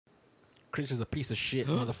Chris is a piece of shit,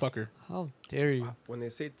 motherfucker. How dare you? When they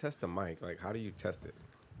say test the mic, like, how do you test it?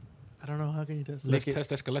 I don't know. How can you test it? Let's Lick it.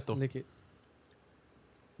 test Esqueleto. Lick it.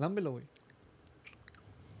 Lámbelo, güey.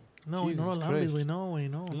 No, Jesus no, Christ. no,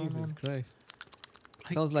 no. Jesus Christ.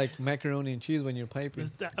 Sounds like macaroni and cheese when you're piping.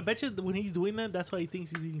 I bet you when he's doing that, that's why he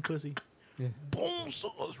thinks he's eating pussy. Yeah. Boom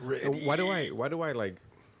sauce ready. Why do I like?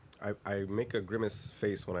 I make a grimace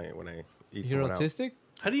face when I eat You're someone out. autistic?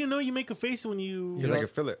 How do you know you make a face when you? Because I can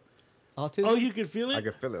feel it. Autism? Oh, you can feel I it.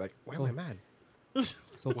 can feel it. Like, why am I mad?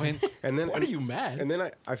 So when And then Why are you mad? And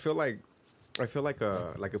then I feel like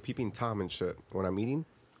a peeping tom and shit when I'm eating.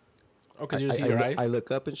 Oh, because you see your eyes? I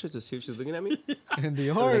look up and shit to see if she's looking at me. and they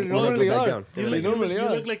And are, then I go normally back are. down. You And look, then- you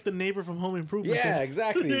look like the neighbor from Home Improvement. Yeah,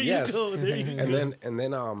 exactly. There yes. you go. There you go. And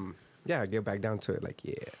then I get back down to it. Like,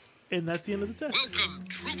 yeah. And that's the end of the test. Welcome,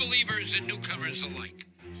 true believers and newcomers alike.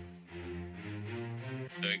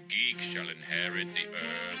 The geek shall inherit the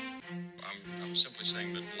earth. I'm simply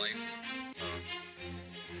saying that life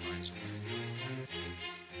finds a way.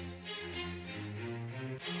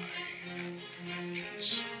 I am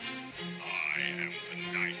vengeance. I am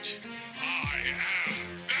the night. I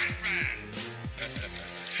am Batman.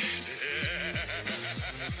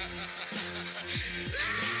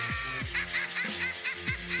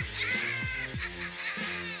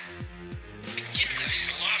 Get the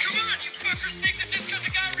hell out. Come on, you fuckers think that just because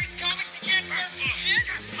a guy reads comics he can't start some shit?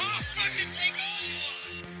 I'll fucking take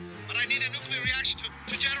all. But I need a nuclear reaction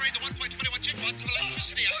to generate the 1.21 gigawatts of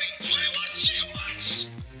electricity. I mean, 21 gigawatts!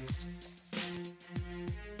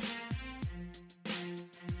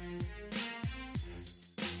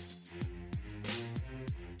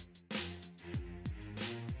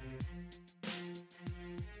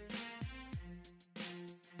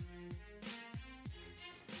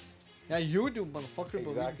 Yeah, you do, motherfucker.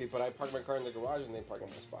 Exactly. But I park my car in the garage and they park in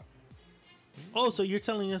my spot. Oh, so you're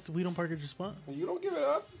telling us we don't park at your spot? You don't give it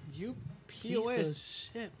up. You Piece of POS.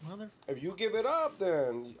 shit, mother. If you give it up,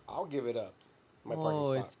 then I'll give it up. My parking Oh,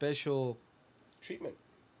 spot. it's special Treatment.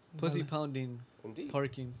 pussy pounding Indeed.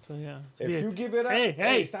 parking. So yeah. If you give it up,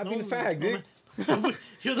 hey, stop no, being a fag, dude.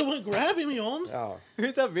 You're the one grabbing me, Holmes. Oh.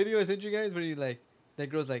 Here's that video I sent you guys where you like, that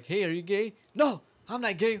girl's like, hey, are you gay? No, I'm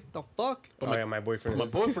not gay. What the fuck? Oh, yeah, my boyfriend My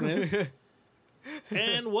is. boyfriend is.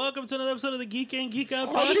 And welcome to another episode of the Geek and Geek Out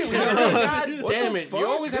Oh, shit, podcast. What Damn the it. fuck? You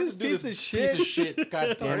always have This to do piece this of shit. piece of shit.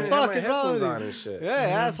 God damn I it. have my Fucking headphones wrong on with and shit. Yeah,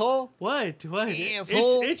 asshole. What?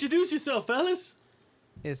 Asshole. Introduce yourself, fellas.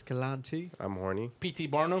 Escalante. I'm horny. P.T.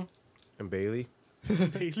 Barnum, And Bailey.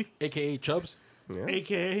 Bailey, a.k.a. Chubbs. Yeah.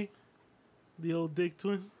 aka the old dick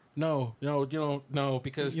twins. No, you don't know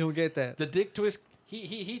because You don't get that. the dick twist,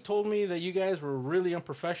 he told me that you guys were really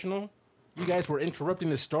unprofessional. You guys were interrupting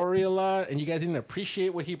the story a lot, and you guys didn't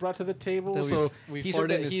appreciate what he brought to the table. That So we he farted said in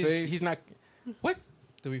that his he's, face. he's not... What?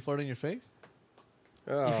 Did we fart in your face?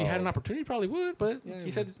 If he had Oh. an opportunity, he probably would, but Yeah, he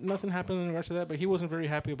yeah. said nothing happened in regards to that, but he wasn't very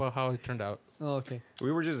happy about how it turned out. Oh, okay.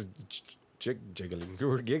 We were just jiggling. We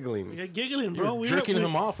were giggling. You're giggling, You bro. were jerking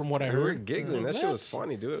him off from what I We were heard. giggling. That shit was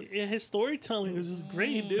funny, dude. Yeah, his storytelling was just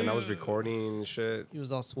great, dude. And I was recording and shit. He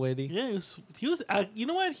was all sweaty. Yeah, he was. You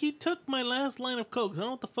know what? He took my last line of coke. I don't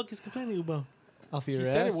know what the fuck he's complaining about. Off He your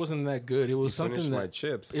said ass. it wasn't that good. It was Finished something my that...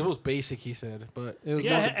 chips. It was basic, he said, but It was,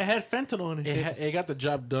 Yeah, more, it had fentanyl in it. it got the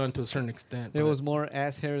job done to a certain extent. it but was more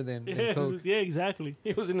ass hair than Yeah, coke. yeah, exactly.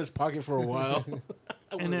 It was in his pocket for a while.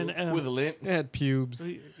 And then, with a lint. It had pubes.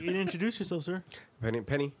 You didn't introduce yourself, sir.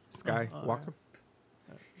 Penny, Sky, Walker.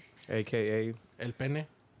 AKA. El pene.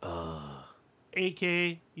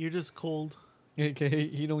 AKA, you're just cold. Okay,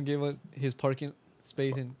 he don't give up his parking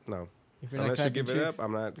space, and No. if you're not Unless you clapping give it chicks, up,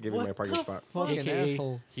 I'm not giving What my parking the spot. fuck? fucking AKA,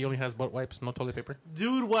 asshole. he only has butt wipes, no toilet paper.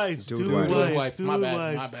 Dude wipes. Dude Dude wipes. wipes. Dude wipes. My dude bad.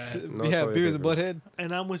 My wipes. bad. No yeah, toilet Beavis and paper. Butthead.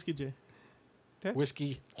 And I'm Whiskey J.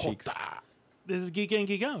 Whiskey. Cheeks. Jota. This is Geek and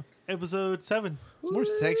Geek Out, episode 7. It's more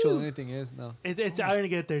sexual than anything is. No, It's starting to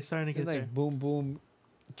get there. It's starting to it's get there. like boom boom,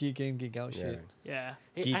 geek in, geek out Yeah. shit. Yeah,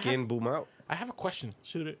 Hey, Geek in, boom out. I have a question.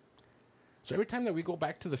 shoot it. So every time that we go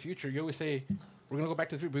back to the future, you always say, we're going to go back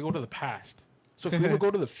to the future. We go to the past. So if we ever go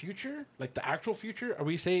to the future, like the actual future, are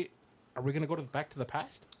we going to go back to the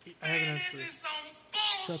past? I have an answer for this.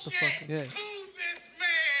 Shut the fuck up. Yeah. Who's this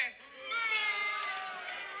man?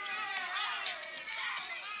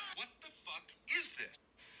 What the fuck is this?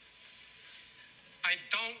 I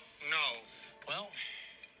don't know. Well,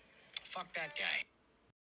 fuck that guy.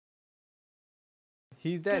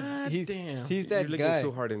 He's that. God He's, damn. he's You're that looking guy.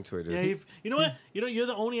 too hard into it. Dude. Yeah, you know what? You're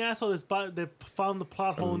the only asshole that found the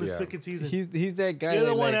plot hole in this Yeah. freaking season. He's that guy. You're the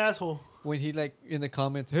that, one like, asshole. when he like in the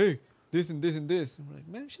comments, hey, this and this and this. I'm like,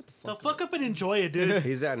 man, shut the So fuck fuck up and enjoy it, dude.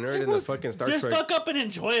 He's that nerd in the fucking Star Just Trek. fuck up and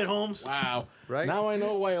enjoy it, Holmes. Wow. Right? Now I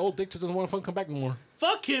know why old Dick doesn't want to fucking come back no more.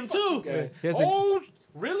 Fuck him too. Okay. He has a- Oh,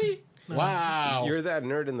 really? Wow. You're that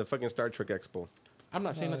nerd in the fucking Star Trek Expo. I'm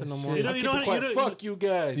not saying nothing no more. shit. I'm You keeping know- quiet. you know- Fuck you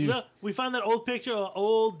guys. Look, we found that old picture of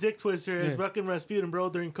old Dick Twister as Yeah. fucking Rasputin, bro,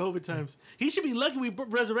 during COVID times. He should be lucky we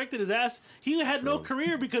resurrected his ass. He had no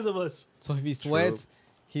career because of us. So if he sweats,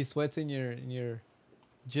 he sweats in your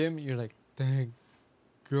gym. You're like, thank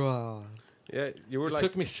God. Yeah, you were It like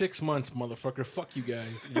took me 6 months, motherfucker. Fuck you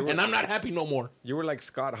guys. And I'm not happy no more. you were like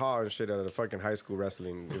Scott Hall and shit at a fucking high school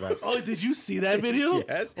wrestling event. Oh, did you see that video?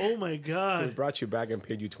 Yes. Oh my We god. brought you back and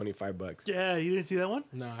paid you $25. Yeah, you didn't see that one?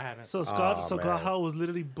 No, I haven't. So Scott, Oh, Scott man. Hall was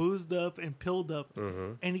literally boozed up and pilled up,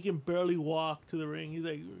 and he can barely walk to the ring. He's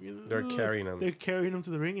like, They're carrying him. They're carrying him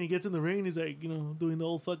to the ring, and he gets in the ring, and he's like, doing the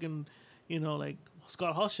old fucking, like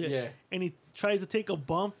Scott Hall shit. Yeah. And he tries to take a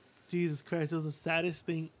bump. Jesus Christ, it was the saddest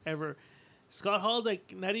thing ever. Scott Hall's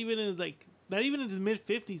like not even in his mid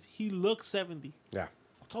 50s. He looks 70. Yeah.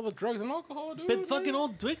 It's all the drugs and alcohol, dude. But fucking man.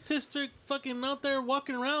 old Dick Twister fucking out there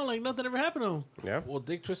walking around like nothing ever happened to him. Yeah. Well,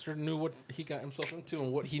 Dick Twister knew what he got himself into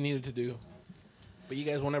and what he needed to do. But you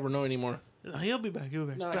guys will never know anymore. He'll be back. He'll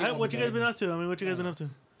be back. No, But he won't what you be guys back. been up to? I mean, what you guys been up to?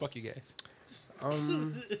 Fuck you guys.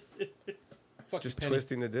 Fuck Just you, Penny.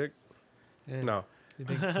 twisting the dick. Yeah. No. You've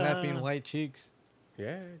been clapping white cheeks.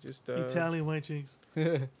 Yeah, just Italian white cheeks.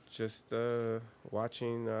 just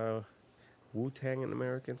watching Wu-Tang and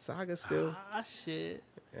American Saga still. Ah, shit.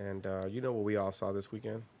 And you know what we all saw this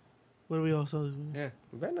weekend? What do we all saw this week? Yeah.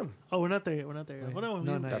 Venom. Oh, we're not there yet. We're not there yet. Hold on.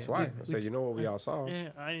 No, we- no. That's yeah, why. we- I said, you know what we all saw? Yeah,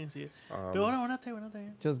 I didn't see it. But hold on, we're not there. We're not there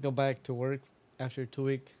yet. Just go back to work after 2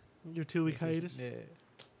 week. Your 2-week hiatus. Yeah.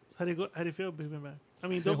 How do you go? How do you feel being back? I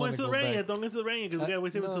mean, I don't go wanna into the go rain back. yet. Don't go into the rain yet because we gotta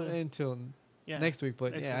wait no, until. until Yeah. next week.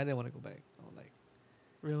 But Next yeah, week. I didn't want to go back. I'm like,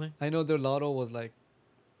 Really? I know their lotto was like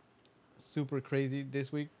super crazy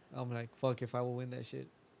this week. I'm like, fuck if I will win that shit.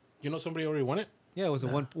 You know somebody already won it? Yeah, it was a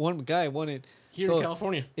one guy won it. Here So, in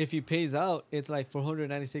California. If he pays out, it's like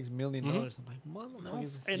 $496 million. Mhm. I'm like,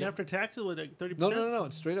 motherfuckers. And Yeah. after taxes, what, like 30%? No,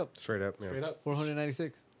 straight up, Straight up. Yeah. Straight up.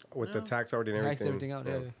 496. With the Yeah. tax already and everything. Tax everything out.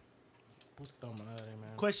 Yeah. Puta madre,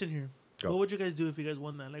 man. Question here. Go. What would you guys do if you guys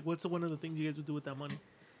won that? Like, what's one of the things you guys would do with that money?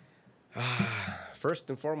 First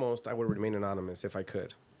and foremost, I would remain anonymous if I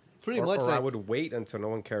could. Pretty or, much. or I Like, would wait until no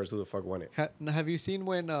one cares who the fuck won it. have you seen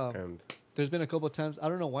when And there's been a couple of times? I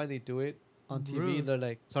don't know why they do it on TV. Rude. They're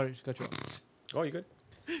like, sorry, just cut you off. oh, you good?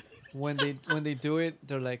 When they do it,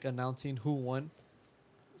 they're like announcing who won.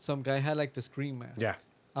 Some guy had like the scream mask. Yeah.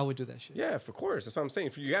 I would do that shit. Yeah, of course. That's what I'm saying.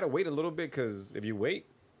 If you gotta wait a little bit, because if you wait,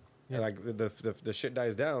 like the shit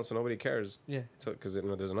dies down, so nobody cares. Yeah. So because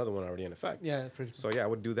there's another one already in effect. Yeah. Pretty. So yeah, I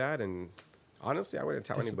would do that, and honestly, I wouldn't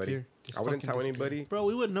tell anybody. Disappear. Just I wouldn't fucking tell disappear. anybody. Bro,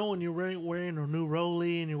 we would know when you're wearing a new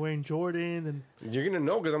Rolly and you're wearing Jordans and You're gonna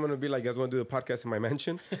know because I'm gonna be like, you guys want to do the podcast in my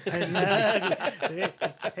mansion?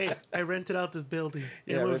 hey, I rented out this building.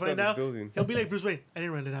 Yeah, And when we rented out find this out, building. he'll be like, Bruce Wayne, I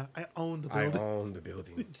didn't rent it out. I own the I building. own the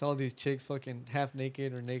building. It's all these chicks fucking half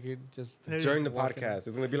naked or naked, just During the walking. podcast,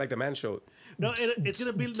 it's gonna be like the Man Show. No, it's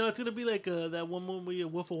gonna be like that one movie,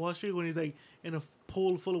 Wolf of Wall Street, when he's like in a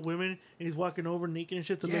pool full of women and he's walking over naked and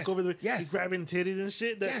shit to Yes, look over the. yes. He's grabbing titties and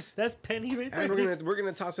shit. Yes. That's Penny right there. And we're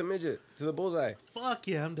gonna toss a midget to the bullseye. Fuck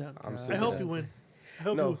yeah, I'm down. I'm I super hope down. you win. I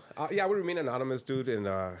hope No, you. yeah, I would remain anonymous, dude. And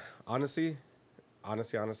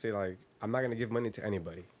honestly, like I'm not gonna give money to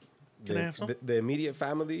anybody. Can I have some? The immediate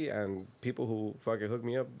family and people who fucking hooked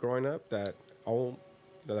me up growing up that own,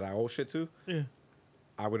 that I owe shit to. Yeah.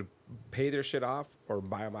 I would pay their shit off or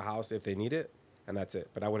buy them a house if they need it, and that's it.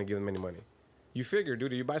 But I wouldn't give them any money. You figure,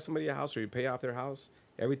 dude, you buy somebody a house or you pay off their house,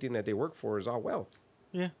 everything that they work for is all wealth.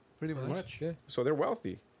 Yeah. Pretty much. Yeah. So they're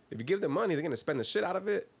wealthy. If you give them money, they're gonna spend the shit out of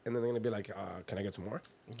it, and then they're gonna be like, "Can I get some more?"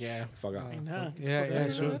 Yeah. Fuck off. Nah, Yeah.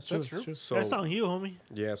 True. That's True. true. True. So That's on you, homie.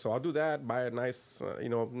 yeah, so I'll do that. Buy a nice,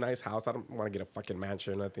 nice house. I don't want to get a fucking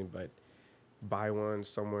mansion or nothing, but buy one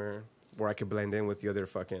somewhere where I could blend in with the other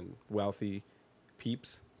fucking wealthy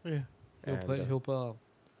peeps. Yeah.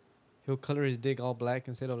 He'll color his dick all black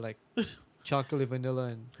instead of like chocolate, vanilla,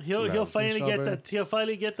 and He'll finally get strawberry. that. He'll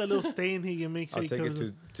finally get that little stain he can make sure I'll he take it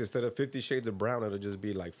covers to instead of 50 shades of brown, it'll just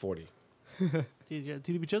be like 40.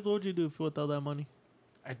 TDB Chuck, what would you do if with all that money?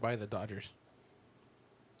 I'd buy the Dodgers.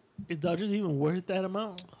 Is Dodgers even worth that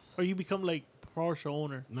amount? Or you become like partial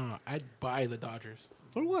owner? No, I'd buy the Dodgers.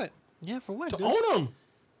 for what? Yeah, for what? To dude? own them.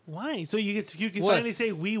 Why? So you can What? finally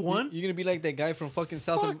say we won? You're gonna be like that guy from fucking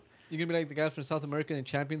Fuck. You're gonna be like the guy from South America in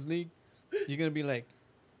Champions League. You're gonna be like,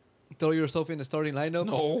 throw yourself in the starting lineup.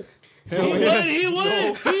 No. He won. He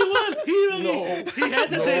won. He won. He No. He had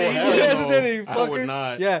to take it. hell He no. won. Hesitating, I would fucker.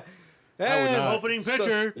 not. Yeah. Hey, not. Opening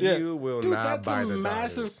pitcher. Yeah. You will Dude, not that's buy a the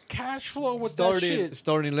massive Dodgers. cash flow with that shit.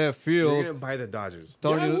 starting left You're field. gonna buy the Dodgers. Yeah,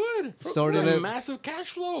 Starting, I would. starting It's a left. massive cash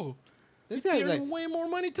flow. This You're guy's earning like way more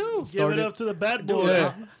money too. Give it started- up to the bad boy.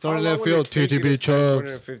 Yeah. Starting How long left will field. it take you to TTB spend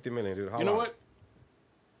Chubbs. $450 million, dude. How You know long? what?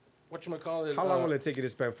 Whatchamacallit? How long will it take you to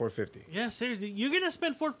spend 450? Yeah, seriously. You're going to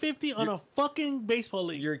spend $450 on a fucking baseball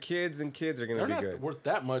league. Your kids and kids are gonna They're be not good. worth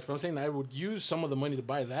that much, but I'm saying I would use some of the money to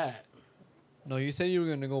buy that. No, you said you were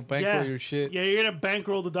gonna go bankroll your shit. Yeah, you're going to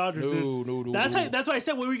bankroll the Dodgers, dude. No. That's why I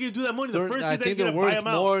said, where are we going to do that money? The first I year think they're they're going to buy worth them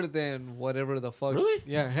out. more than whatever the fuck. Really?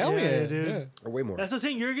 Yeah, hell Yeah, yeah, dude. yeah. Or way more. That's what I'm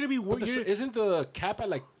saying. You're going to be... But isn't the cap at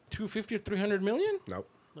like 250 or 300 million? Nope.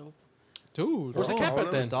 Dude, What's the cap at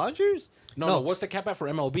then? Dodgers? No. What's the cap at for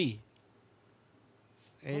MLB?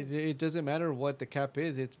 It doesn't matter what the cap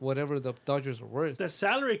is. It's whatever the Dodgers are worth. The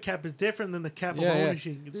salary cap is different than the cap of Yeah, yeah.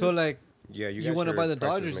 ownership. dude. So like, Yeah, you want to buy the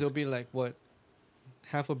Dodgers? They'll be like what,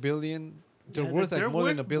 $500 million? They're Yeah, worth like they're more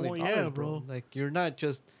than worth $1 billion. more, yeah, bro. bro. Like you're not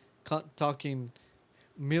just talking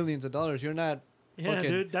millions of dollars. You're not. yeah,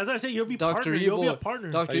 fucking dude. That's why I say you'll be Dr. partner. Evil, You'll be a partner.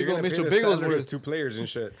 Dr. You're Evil, gonna pay Mr. the salary of Bigglesworth. 2 players and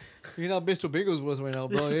shit. You're not Mr. Bigglesworth right now,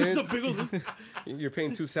 bro. It's a It's, big old- You're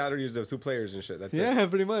paying 2 salaries of 2 players and shit. That's it. yeah,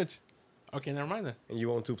 pretty much. Okay, never mind then. And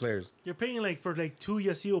you own 2 players. You're paying like for like 2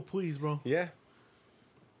 Yasiel Puig, bro. Yeah.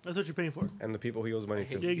 That's what you're paying for. And the people he owes money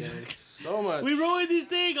to. Yeah, exactly. So much. We ruined this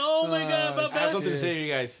thing. Oh my god, my I have bad. something to say to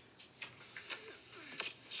you guys.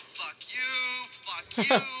 Fuck you, fuck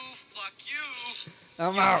you, fuck you.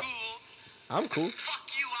 I'm You're out. cool. I'm cool. Fuck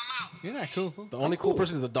you, I'm out. You're not cool. fool. The only cool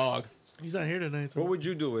person is the dog. He's not here tonight. So. What would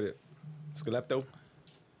you do with it? Skelepto?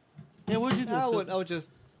 Yeah, what'd you do? I Scott? would just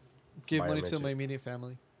give Buy a money to midget. my immediate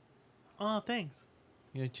family. Oh, thanks.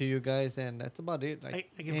 You know, to you guys, and that's about it. Like,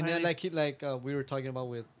 I can and then finally- we were talking about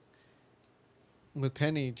with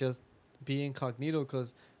Penny, just be incognito,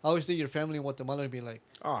 because obviously your family in Guatemala would be like,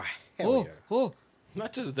 Oh, hell oh, yeah. oh,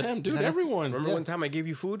 Not just them, dude. That's- Everyone. Remember Yeah. one time I gave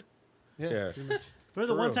you food? yeah. Yeah.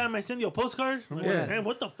 Remember the For one real. time I sent you a postcard? Remember Yeah. when I- Man,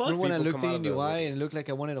 what the fuck? Remember when I People looked come out in of your the- eye and it looked like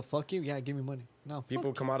I wanted to fuck you? Yeah, give me money. No, People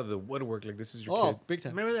fuck. come out of the woodwork like this is your Oh, kid. big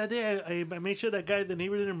time. Remember that day I made sure that guy, the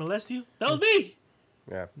neighbor, didn't molest you? That was me.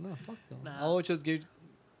 Yeah. No, fuck no. Nah. I would just give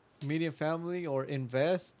immediate family or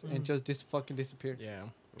invest and just fucking disappear. Yeah.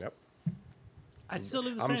 Yep. I'd still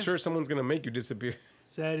live the I'm same. sure someone's gonna make you disappear.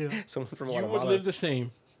 Serio. Someone from You Guatemala. would live the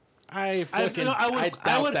same. I fucking. I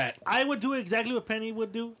doubt that. I would do exactly what Penny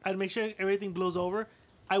would do. I'd make sure everything blows over.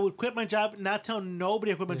 I would quit my job, not tell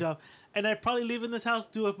nobody I quit my job. And I'd probably live in this house,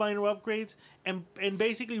 do a minor upgrades, and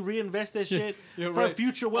basically reinvest that shit You're for right.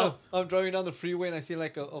 future wealth. I'm driving down the freeway and I see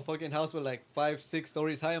like a fucking house with like 5-6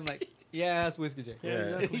 stories high. I'm like, yeah, that's Whiskey J. Yeah.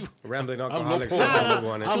 exactly. Rambling low alcoholics. profile.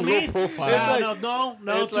 One. I'm To low me, profile. It's no, like-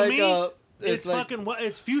 no. it's To like, me, it's it's like- fucking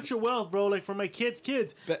it's future wealth, bro. Like for my kids'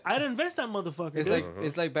 But- I'd invest that motherfucker. It's dude. like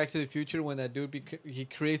it's like Back to the Future when that dude he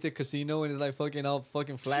creates a casino and is like fucking all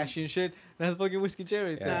fucking flashy and shit. That's fucking Whiskey J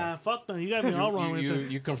right there. Nah, fuck no. You got me all wrong right there.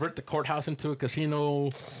 You convert the courthouse into a casino, I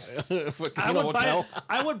casino would, hotel.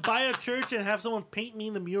 I would buy a church and have someone paint me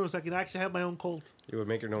in the mural so I could actually have my own cult. You would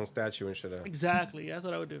make your own statue and shit. Exactly. That's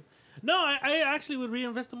what I would do. No, I actually would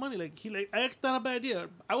reinvest the money. That's not a bad idea.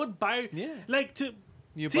 I would buy. Yeah. Like to.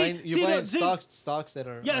 You See- buying see, buying no, see- stocks that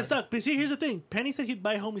are Yeah, are, stuck. But see, here's the thing. Penny said he'd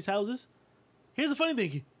buy homies' houses. Here's the funny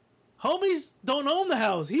thing. Homies don't own the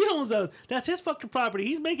house. He owns the house. That's his fucking property.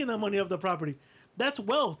 He's making that money off the property. That's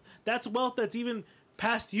wealth. That's wealth that's even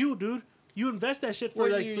past you, dude. You invest that shit for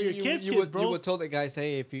Well, for your kids, would, bro. You would tell the guys,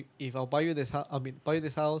 hey, if I'll buy you this house, buy you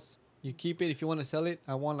this house, you keep it. If you want to sell it,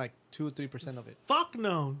 I want like 2-3% of it. Fuck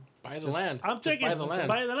no. Buy the land. I'm Just taking buy the land.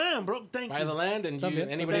 Buy the land, bro. Thank Buy you. the land, and También.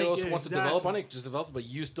 anybody Thank else you, who wants to exactly. develop on it, just develop. But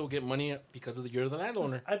you still get money because you're the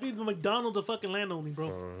landowner. I'd be the McDonald's of fucking land only,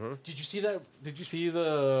 bro. Did you see that? Did you see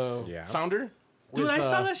the Yeah. founder? Dude, With, I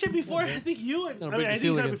saw that shit before. I think you and Gonna I break think the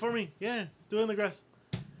you seal saw it again. before me. Yeah, do it in the grass.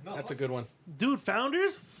 That's a good one. Dude,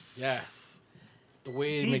 founders? Yeah. The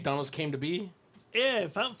way He- McDonald's came to be. Yeah,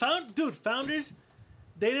 founders.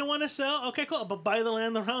 They didn't want to sell. Okay, cool. But buy the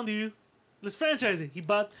land around you. Let's franchise it.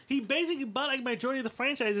 He basically bought like majority of the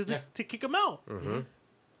franchises Yeah. to kick them out.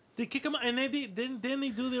 They kick them out, and then they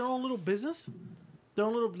do their own little business. Their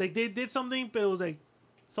own little like they did something, but it was like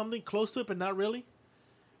something close to it, but not really.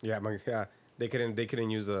 Yeah, yeah. They couldn't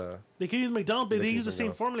use a. They could use McDonald's, but They they could used the use same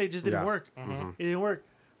McDonald's. formula. It just didn't Yeah. work. It didn't work.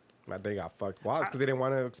 They got fucked. Wow, it's because they didn't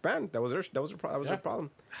want to expand. That was their problem.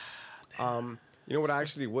 You know what I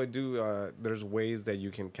actually would do? There's ways that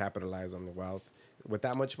you can capitalize on the wealth with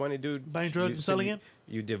that much money, dude. Buying drugs and selling you, it?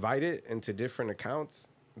 You divide it into different accounts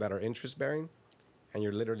that are interest bearing, and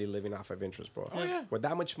you're literally living off of interest, bro. Oh, yeah. With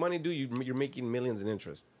that much money, dude, you're making millions in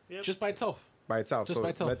interest Just by itself. by itself. Just so by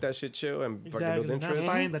itself. let that shit chill and fucking Exactly. build Not interest.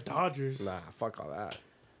 buying the Dodgers. Nah, fuck all that.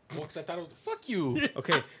 Well, 'cause I thought it was fuck you.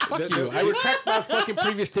 Okay, Fuck you. I retract my fucking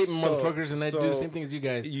previous statement, So- motherfuckers, and I do the so same thing as you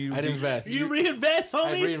guys. you I'd do- invest. You reinvest, homie.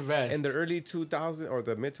 I'd reinvest. in the early 2000s or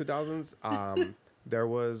the mid 2000s, there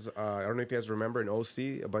was I don't know if you guys remember in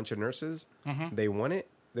OC, a bunch of nurses. They won it.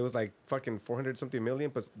 There was like fucking 400 something million,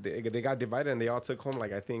 but they got divided and they all took home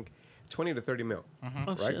like I think 20 to 30 mil. Oh,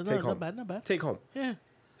 Right? shit. Take Not home. bad, not bad. Take home. Yeah.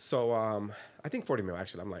 So I think 40 mil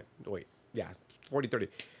actually. I'm like, wait, yeah, 40, 30.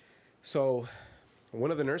 So one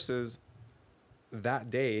of the nurses that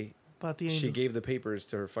day, About the she Angels. gave the papers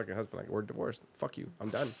to her fucking husband, like, we're divorced. Fuck you. I'm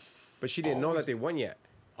done. But she didn't know that they won yet.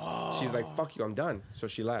 She's like, fuck you, I'm done. So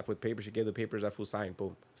she left with papers. She gave the papers, that fool signed,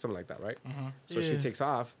 boom. Something like that, right? So she Yeah. takes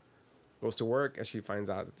off, goes to work, and she finds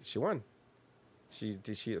out that she won. I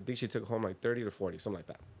think she took home like 30 to 40, something like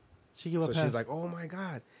that. She gave So up she's half. like, oh my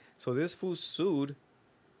God. So this fool sued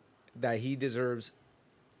that he deserves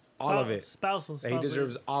all of it. Spousal. That he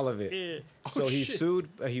deserves all of it. Yeah. So Oh, he shit. sued,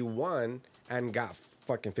 he won, and got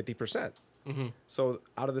fucking 50%. So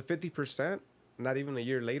out of the 50%, not even a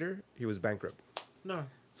year later, he was bankrupt. No.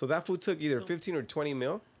 So that fool took either 15 or 20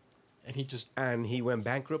 mil, and he just and he went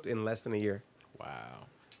bankrupt in less than a year. wow.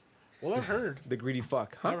 Well, I've heard. The greedy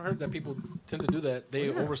fuck. I've Huh? heard that people tend to do that. They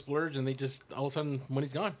over splurge and they just all of a sudden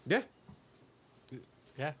money's gone. Yeah.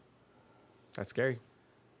 Yeah. That's scary.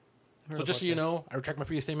 So just so you know, I retract my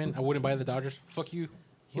previous statement. I wouldn't buy the Dodgers. Fuck you.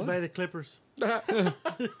 He'd buy the Clippers.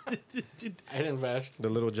 I'd invest. The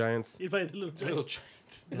little giants. He'd buy the little, Little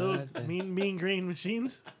Giants. little God damn. mean green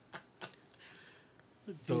machines.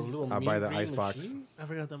 The little I'll buy mean the green icebox. machines? I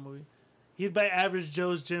forgot that movie. He'd buy Average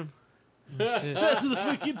Joe's gym. That's what the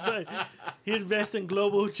fuck he'd buy. He'd invest in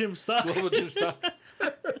Global Gym stock. Global Gym stock.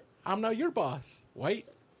 I'm not your boss. White.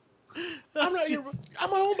 I'm not your. I'm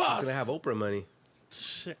my own boss. Gonna have Oprah money.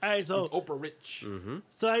 Shit. All right, so Oprah Rich.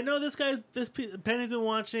 so I know this guy, Penny's been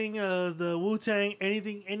watching the Wu Tang.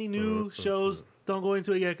 Any new shows? Don't go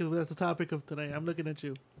into it yet because that's the topic of today. I'm looking at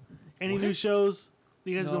you. Any new shows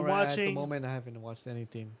you guys No, been right, At the watching? moment, I haven't watched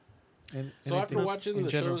anything. So after Anything watching in the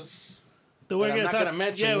general. shows, That we're that I'm gonna not talk. gonna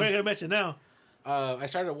mention. Yeah, we're gonna mention now. I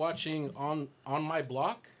started watching on my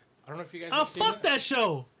block. I don't know if you guys. Oh have seen fuck that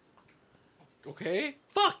show! Okay.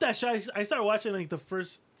 Fuck that show! I started watching like the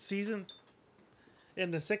first season,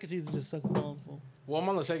 and the second season just sucked balls. Fool. Well, I'm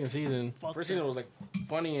on the second season. Fuck First that. season was like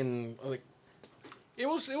funny and like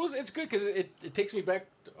it's good because it takes me back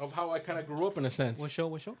of how I kind of grew up in a sense. What show?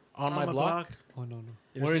 What show? On my block. Oh no no.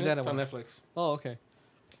 You ever Where seen is it? that? It's on At? Netflix. Oh okay.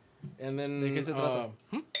 And then ¿De qué se trata?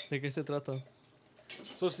 ¿De qué se trata?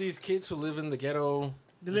 so it's these kids who live in the ghetto.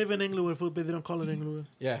 They live in Englewood, food, but they don't call it Englewood.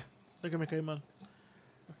 Yeah. Look at me, cae mal.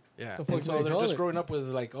 Yeah. The fuck And do so they they're call just it? growing up with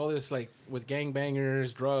like all this like with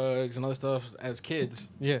gangbangers, drugs, and other stuff as kids.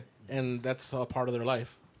 Yeah. And that's a part of their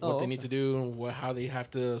life. What Oh, they need to do, how they have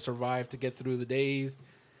to survive to get through the days,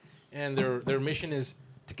 and their mission is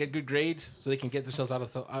to get good grades so they can get themselves out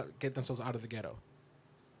of the ghetto.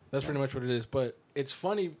 That's pretty much what it is. But it's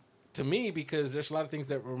funny to me because there's a lot of things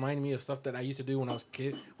that remind me of stuff that I used to do when I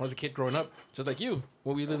was a kid growing up, just like you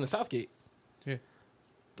when we lived in the Southgate. Yeah.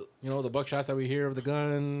 The buckshots that we hear of the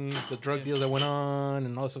guns, the drug deals that went on,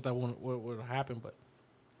 and all the stuff that would happen. But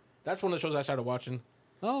that's one of the shows I started watching.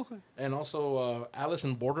 Oh okay. And also Alice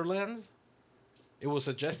in Borderlands. It was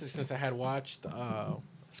suggested since I had watched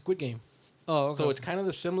Squid Game. Oh okay. So it's kind of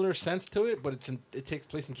the similar sense to it, but it takes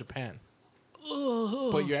place in Japan.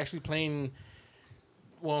 But you're actually playing.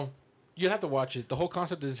 Well, you have to watch it. The whole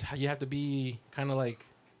concept is you have to be kind of like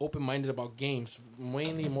open-minded about games,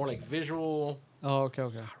 mainly more like visual, Oh okay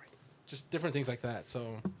okay. just different things like that.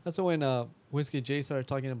 So That's when Whiskey J started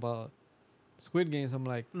talking about Squid Games. I'm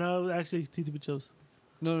like, No, actually, TTP chose.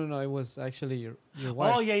 no. It was actually your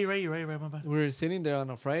wife. Oh yeah, you're right. My bad. We were sitting there on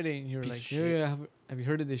a Friday, and you're Piece like, of yeah, shit. yeah. Have you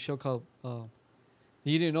heard of this show called?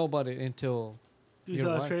 You didn't know about it until, We Your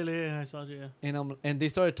saw the wife. trailer and I saw it. Yeah. and they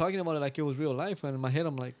started talking about it like it was real life, and in my head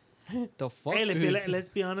I'm like, the fuck. Hey, dude? let's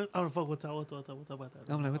be honest. Oh fuck, we'll talk about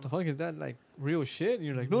that. I'm like, what the fuck is that? Like real shit? And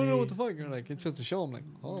you're like, no, what the fuck? You're like, it's just a show. I'm like,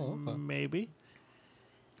 oh, okay. Maybe.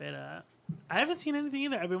 But I haven't seen anything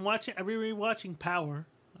either. I've been rewatching Power.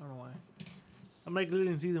 I don't know why. I'm like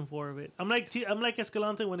literally in season 4 of it. I'm like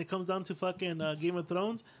Escalante when it comes down to fucking Game of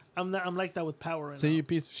Thrones. I'm like that with Power right So now. you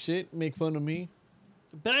piece of shit, make fun of me.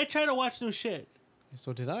 But I try to watch new shit.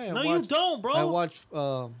 So did I? No, you don't, bro. I watched.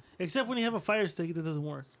 Except when you have a fire stick, that doesn't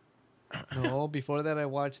work. No, before that I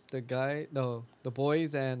watched the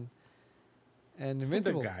boys and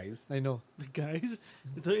Invincible. The guys. I know. The guys,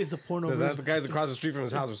 it's a porno. That's version. the guys across the street from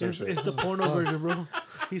his house or some It's, shit. it's the porno Oh. version, bro.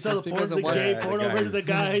 He saw That's the because porn, the of what- gay Yeah, the porno version of the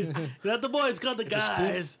guys. guys. Not the boy. It's called the It's a spoof.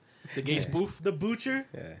 guys. The gay spoof. The butcher.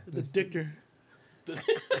 Yeah. The dictor.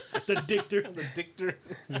 The dictor. The dictor.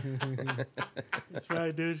 That's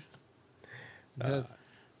right, dude. Because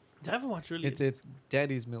I haven't watched really. it's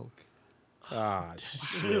daddy's milk. Ah,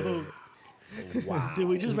 shit. Ew. Wow. Did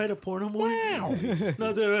we just write a porno movie? Wow. It's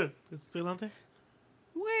not there. It's still on there.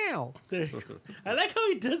 Wow. There you go. I like how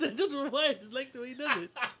he does it. I don't know why. I just like the way he does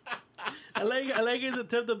it. I like his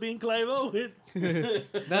attempt of being Clive Owen. Not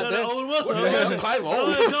No, that. Owen Wilson. What Owen the hell, Wilson. Clive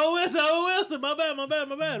Owen? Owen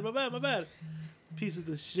Wilson. My bad. Pieces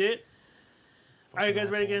of shit. Are you guys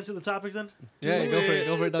ready to get into the topics then? Yeah, go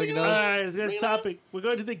for it, doggy All dog. right, let's get to the topic. We're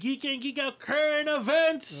going to the Geek and Geek Out current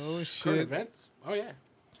events. Oh Current shit. events. Oh yeah.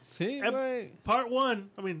 See, Ep- wait. Part 1.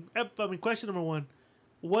 Question number 1.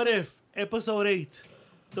 What if episode 8,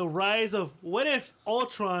 the rise of what if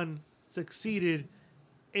Ultron succeeded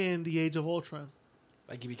in the Age of Ultron?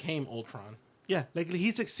 Like he became Ultron. Yeah, like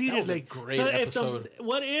he succeeded. That was a like great so episode.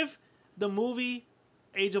 What if the movie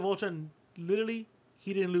Age of Ultron literally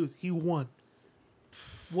he didn't lose, he won?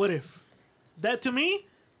 What if? That to me,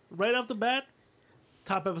 right off the bat,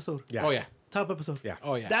 top episode. Yeah. Oh yeah. Top episode. Yeah.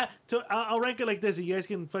 Oh yeah. That so I'll rank it like this. You guys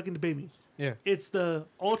can fucking debate me. Yeah. It's the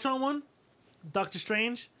Ultron one, Doctor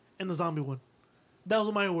Strange, and the zombie one. Those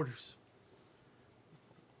were my orders.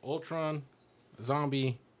 Ultron,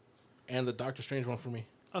 Zombie, and the Doctor Strange one for me.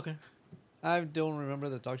 Okay. I don't remember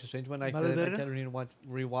the Doctor Strange one. I Vale, can't verga. really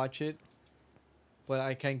rewatch it, but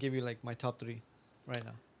I can't give you like my top 3 right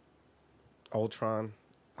now. Ultron,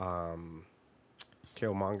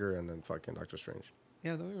 Killmonger, and then fucking Doctor Strange.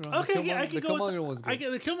 Yeah, don't get me wrong. Okay, yeah, I the can go. Killmonger With was good. I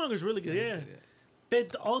get the Killmonger's really good. Yeah. But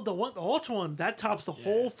the Ultron one that tops the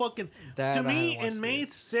whole fucking. That to I me, haven't it watched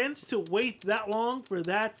made sense to wait that long for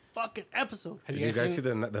that fucking episode. Have Did you guys see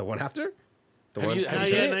the one after? The Have one. you- have Not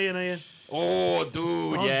seen yet, it? not yet, not yet. Oh, dude,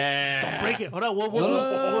 Don't- yeah. Don't break it. Hold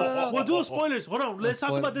on. We'll do spoilers. Hold on. Let's talk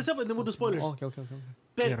spoil- about this up and then we'll do spoilers. Oh, okay. Qué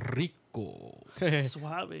But rico.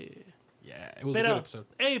 suave. Yeah, it was But, a good episode.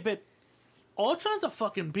 hey, but Ultron's a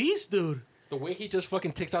fucking beast, dude. The way he just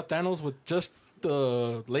fucking takes out Thanos with just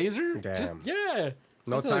the laser. Just, Damn. yeah.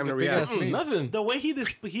 No That's time like to a big react. ass meat. Nothing. The way he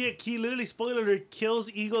literally spoiler alert kills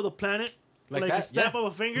Ego the planet Like like a that? snap Yeah. of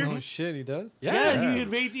a finger. Oh shit, he does. Yeah, he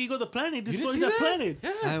invades Ego the planet. He You didn't destroys see that planet.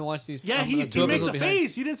 Yeah. I haven't watched these. Yeah, I'm he two makes a episodes behind.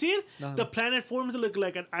 face. You didn't see it? No. The planet forms to look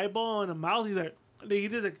like an eyeball and a mouth.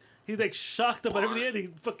 He's like shocked about everything. And he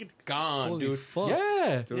fucking Gone, Holy dude. fuck.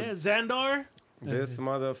 Yeah. Dude, yeah, Xandar, this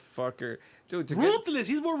motherfucker, dude. ruthless.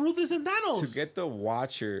 He's more ruthless than Thanos. To get the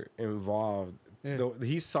Watcher involved, Yeah.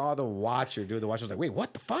 he saw the Watcher, dude. The Watcher was like, "Wait,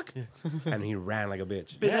 what the fuck?" And he ran like a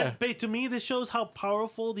bitch. But, Yeah. but to me, this shows how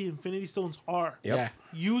powerful the Infinity Stones are. Yep. Yeah.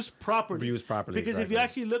 Used properly. Used properly, Because if you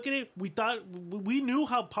exactly. actually look at it, we knew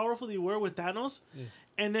how powerful they were with Thanos,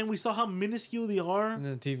 and then we saw how minuscule they are And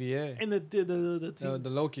then TVA. in The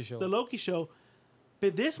Loki show. the Loki show.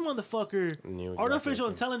 But this motherfucker, Knew exactly artificial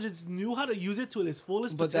what's- intelligence, knew how to use it to its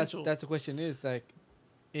fullest But potential. that's the question is like,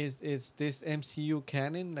 is this MCU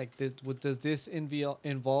canon? Like, does this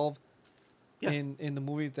involve Yeah. in the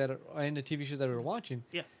movies that are in the TV shows that we're watching?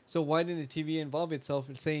 Yeah. So why didn't the TV involve itself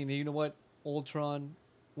in saying, you know what, Ultron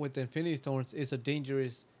with the Infinity Stones is a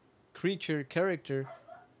dangerous character?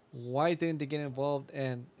 Why didn't they get involved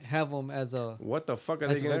and have him as a? What the fuck are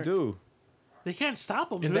That's they gonna very- do? They can't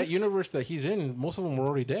stop him. In Dude. that universe that he's in, most of them were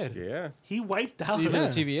already dead. Yeah. He wiped out. Even Yeah.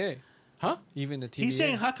 the TVA. Huh? Even the TVA. He's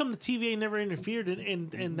saying, how come the TVA never interfered in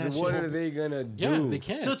that What shit? are they gonna do? Yeah, they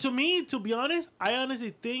can't. So to me, to be honest, I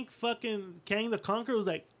honestly think fucking Kang the Conqueror was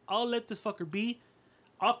like, I'll let this fucker be.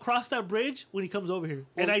 I'll cross that bridge when he comes over here.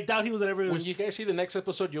 And Well, I doubt he was ever. when you guys see the next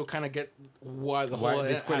episode, you'll kind of get why the Why- whole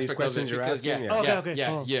it's quite these aspect of questions it, you're because, asking, Yeah, yeah. yeah, Okay.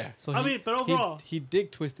 yeah, Oh, yeah. So I mean, but overall- he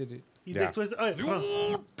dick twisted it. he Yeah. dick twisted. Oh, yeah,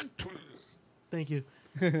 hold on. Thank you.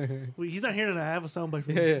 Well, he's not here tonight. I have a soundbite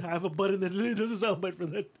for that. Yeah. I have a button that literally does a soundbite for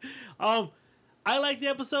that. I like the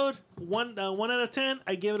episode. 1 out of 10.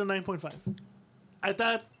 I gave it a 9.5. I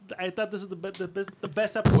thought this is the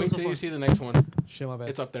best episode Wait so till far. you see the next one. Shit, my bad.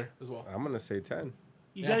 It's up there as well. I'm gonna say 10.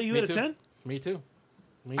 You Yeah, got you me at a too. 10? Me too.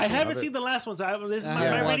 Me I too. haven't Love seen it. the last one, so this is I my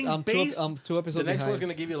haven't rating's watched- based. I'm two episodes The next behind. one's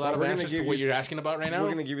going to give you a lot Well, of we're gonna answers to give what you you're asking about right now. We're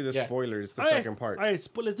gonna give you the Yeah. spoilers. The All right, second part. All right,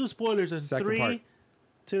 let's do spoilers. In Second 3, part.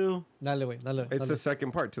 2. Dale, wait, dale, It's dale. the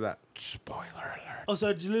second part to that. Spoiler alert. Oh, so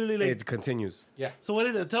it's literally like. It continues. Yeah. So what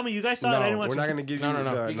is it? Tell me, you guys saw it. I No, didn't watch we're it. not gonna give No, you. no,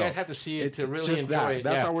 no. The, You guys have to see it to really just enjoy that. it.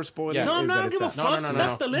 That's yeah. how we're spoiling. Yeah. No, I'm is not that gonna it's give a that. No, fuck. no, no,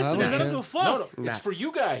 Fuck no. the listeners. I care. don't give a fuck. No, no, Nah. it's for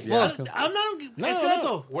you guys. Yeah. Fuck 'em. I'm not. Yeah. Es No, Esqueleto.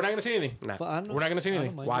 no, we're not going to say anything. Nah. I don't- We're not gonna say I don't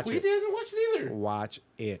anything. mind. Watch We it. didn't watch it either. Watch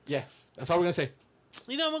it. Yes. That's all we're going to say.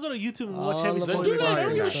 You know, I'm gonna go to YouTube and watch All heavy of Don't spoilers. do that. I don't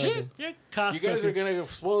Fine. give a Nah. shit. You're a You guys cocksucker. are gonna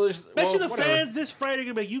spoil this. Bet you the whatever. fans this Friday are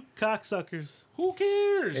gonna be like, you cocksuckers. Who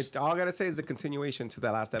cares? All I gotta say is the continuation to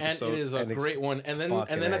that last And episode. it is a great one. And then at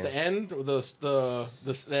Fucking the A. end,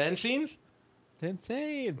 the end scenes. Then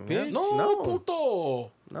say it, Yeah. bitch. No, No.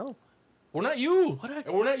 puto. No, We're not you. What a-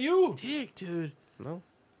 And we're not you. Dick, dude. no.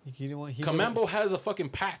 You know what? Commando has a fucking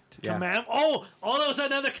pact. Yeah. Command. Oh, all of a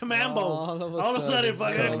sudden another Commando. All of a All of a sudden, sudden,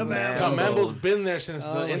 fucking Commando. Commando. Commando's been there since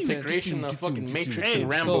Oh, the okay. integration of fucking Matrix Hey, and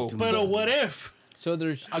Rambo. so- But what if? So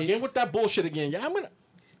there's Again with that bullshit again. Yeah, I'm gonna.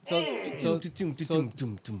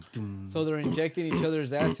 so they're injecting each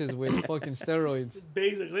other's asses with fucking steroids.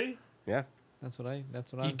 Basically, Yeah. That's what ¿Y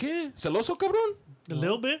I'm. qué? ¿Celoso, cabrón? a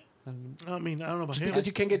little bit. I'm- I mean, I don't know about Just him. because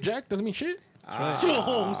you can't get jacked doesn't mean shit.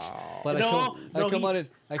 Oh, But No, I come he-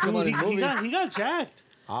 out in he movies. got jacked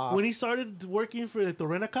Ah. when he started working for the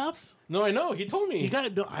Rent-A-Cops. No, I know. He told me. He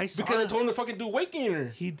got. No, I saw. because I it. told him to fucking do weight gainer.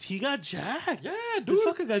 He got jacked. Yeah, This dude.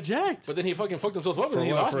 fucker got jacked. But then he fucking fucked himself up and For, then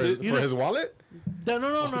he what, lost for, his, it. for his wallet?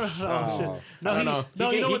 No, shit. I don't know. He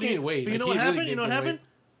you gained- know he what? gained weight. You know Like, what he really happened? You know what gained happened?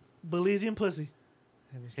 Belizean pussy.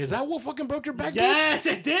 Is that what fucking broke your back? Yes,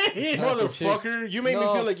 it did. Yeah. Motherfucker. You made me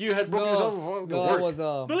feel like you had broken yourself of No, work. I was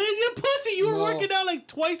Belizean pussy. You were No. working out like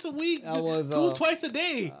twice a week. I was, twice a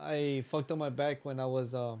day. I fucked up my back when I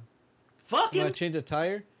was when I Fucking. changed a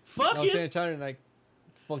tire. I was Fucking. changing a tire and I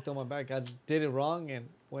fucked up my back. I did it wrong and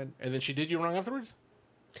when And then she did you wrong afterwards?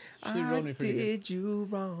 she rode me pretty good. you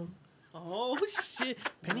wrong. Oh shit.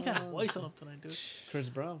 Penny got a voice on him tonight, dude. Chris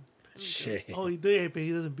Brown. Shit. Oh, he did, but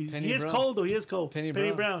he doesn't beat. Penny He is Brown. cold though. He is cold. Penny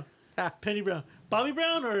Brown. Penny Brown. Bobby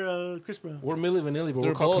Brown or Chris Brown? We're Milli Vanilli, but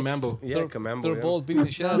They're we're called both- Commando. Yeah, Commando. They're yeah. both beating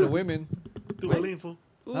the shit out of women. Duvalin, fool.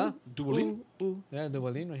 Huh? Duvalin? Yeah, the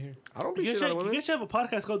Walin right here. I don't You be shit guys, out should, of you women. guys should have a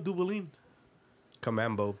podcast called Duvalin.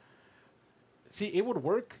 Commando. See, it would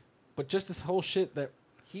work, but just this whole shit that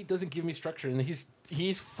he doesn't give me structure, and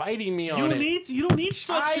he's fighting me on it. You don't need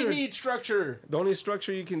structure. I need structure. The only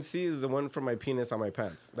structure you can see is the one from my penis on my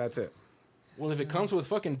pants. That's it. Well, if it comes with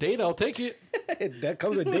fucking data, I'll take it. That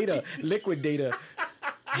comes with data, liquid data,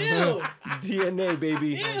 Ew. DNA,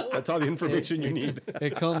 baby. That's all the information you need.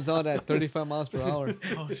 It comes out at 35 miles per hour.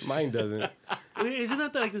 Mine doesn't. Wait, isn't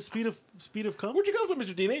that like the speed of cum? Where'd you come from,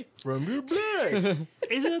 Mr. DNA? From your blood.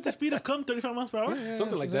 Isn't that the speed of cum? 35 miles per hour.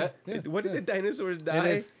 Something like that. What did the dinosaurs die?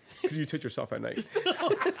 it's- Because you touch yourself at night.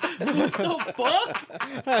 The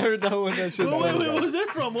fuck? I heard that one. That shit. Wait, what was that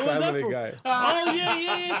from? What was that Family from? Guy. Oh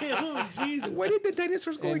yeah. Oh Jesus. Why did the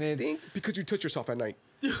dinosaurs go And it's- extinct? Because you touch yourself at night.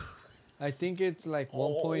 I think it's like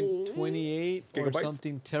 1.28 or Gigabytes?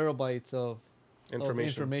 something terabytes of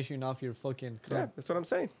information off your fucking cum. Yeah, that's what I'm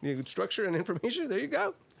saying. You get structure and information. There you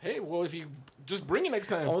go. Hey, well, if you just bring it next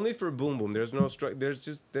time. Only for Boom Boom. There's no structure.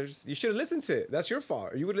 There's. You should have listened to it. That's your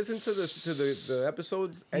fault. You would listen to the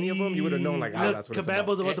episodes. Any of them, you would have known like, Look, that's what it's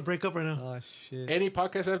Kabambo's about. about to break up right now. Oh shit. Any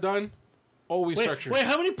podcast I've done, always Wait, structured.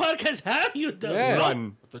 how many podcasts have you done? Yeah. bro?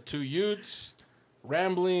 One. The two Utes,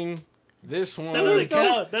 Rambling, this one. That doesn't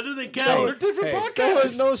count. That doesn't They're count. different Hey, podcasts. There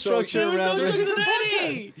was no So- structure There was around no it. structure in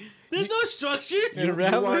any. There's no structure. And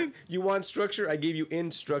rambling? You want structure? I gave you in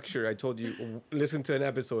structure. I told you listen to an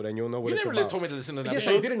episode and you'll know what You it's never about. told me to listen to that Yes,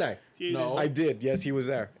 episode. I didn't. I. No. I did. Yes, he was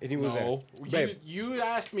there, and he was No. there. Babe, You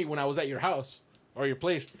asked me when I was at your house or your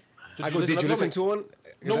place. I go. Did you listen to one?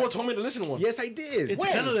 No one told me to listen to one. Yes, I did. It's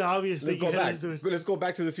When? kind of the obvious Let's thing go you had back. to do it. Let's go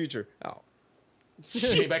back to the future. Oh,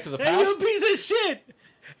 Take me back to the Hey, you past. piece of shit!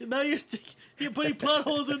 Now you're putting plot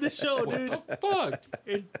holes in the show, dude. Fuck.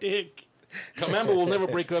 You're dick. Commando will never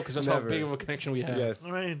break up because that's Never. how big of a connection we have. yes.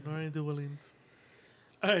 All right, Duvalins.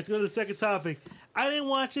 All right, let's go to the second topic. I didn't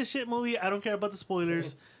watch this shit movie. I don't care about the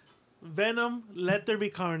spoilers. Venom, Let There Be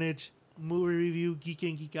Carnage, movie review, Geek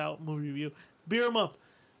In, Geek Out, movie review. Beer 'em up.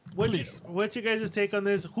 What's your guys' take on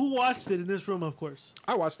this? Who watched it in this room, of course?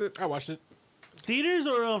 I watched it. I watched it. Theaters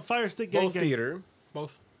or on Fire Stick Gang Both Gang? theater.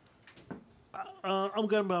 Both. I'm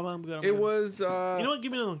good, bro. I'm good. It was. You know what?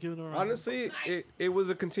 Give me another one. Give me another one. Honestly, it was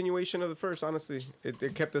a continuation of the first. Honestly,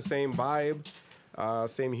 it kept the same vibe,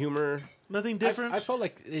 same humor. Nothing different. I felt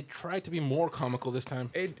like it tried to be more comical this time.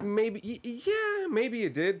 It maybe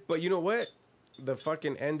it did, but you know what? The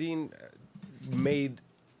fucking ending made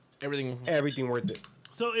Everything. everything worth it.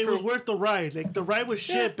 So it was worth the ride. Like the ride was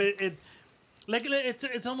shit, but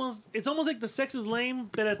it's almost like the sex is lame,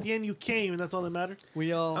 but at the end you came and that's all that mattered.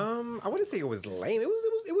 We all I wouldn't say it was lame. It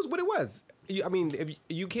was what it was. I mean, if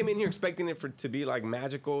you came in here expecting it to be like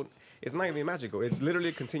magical, it's not gonna be magical. It's literally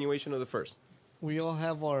a continuation of the first. we all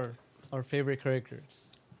have our favorite characters.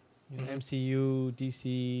 You know, MCU,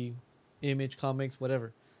 DC, Image Comics,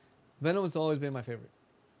 whatever. Venom has always been my favorite.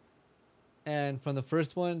 And from the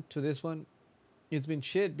first one to this one, it's been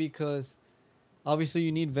shit because obviously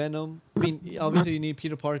you need Venom. I mean, obviously you need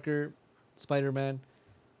Peter Parker, Spider-Man,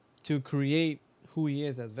 to create who he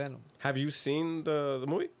is as Venom. Have you seen the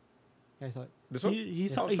movie? I saw it. This one? He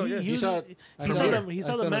saw Oh, so, yeah. he You saw saw it I he saw saw it. the he I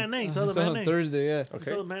saw the matinee. He saw the I saw it on matinee. Thursday, yeah. saw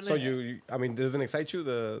Okay. the matinee. So I mean, doesn't it excite you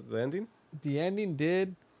the ending? The ending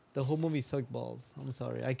did. The whole movie sucked balls. I'm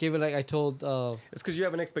sorry. I gave it like I told. It's because you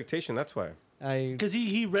have an expectation. That's why. Because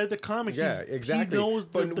he read the comics. Yeah, He's- exactly. He knows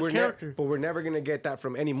the we're character. but we're never gonna get that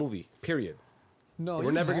from any movie. Period. no, We're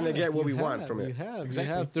you never gonna have, get what you we want have, from it. You have. Exactly.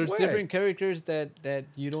 You have. There's What? different characters that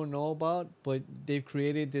you don't know about, but they've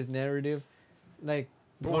created this narrative, like.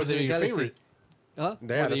 Or they're your favorite. Huh? Yeah,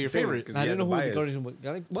 that's your the thing, favorite. 'cause I he don't has know a who the bias.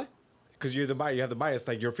 Guardians. What? Because you're the bias. You have the bias.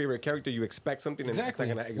 Like your favorite character, you expect something, and Exactly.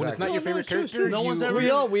 it's not gonna. When it's not exactly. your favorite it's true, it's character, true. No one's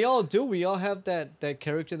ever- We all do. We all have that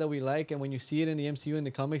character that we like, and when you see it in the MCU in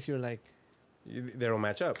the comics, you're like, They don't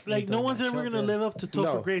match up. Like no don't one's match ever up, gonna yeah. live up to Topher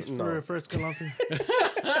No, Grace no. for First Galante.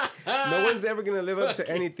 No one's ever gonna live up to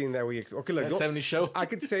anything that we. Okay, look. That 70s show. I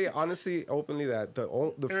could say honestly, openly that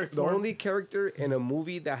Eric the Thorne. only character in a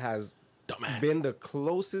movie that has Dumbass. been the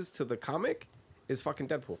closest to the comic is fucking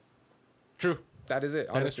Deadpool. True. That is it.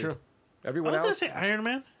 That is Honestly. true. I Everyone was gonna else. say Iron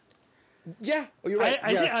Man. Yeah, oh, you're right.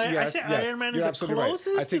 I say Iron Man is You're the absolutely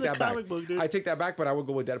closest I to take the that comic back. book, dude. I take that back, but I would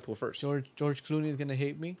go with Deadpool first. George Clooney is gonna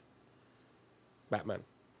hate me. Batman.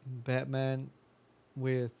 Batman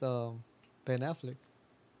with Ben Affleck.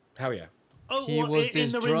 Hell yeah. Oh, He well, was in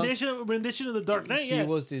this the drunk- rendition of the Dark Knight. He Yes,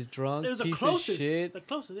 was this drunk it was the piece closest. of shit, The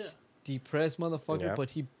closest, yeah. depressed motherfucker, Yeah.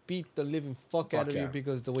 but he beat the living fuck out Fuck of yeah. you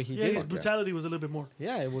because the way he Yeah, did his it. brutality was a little bit more.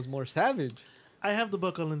 Yeah, it was more savage. I have the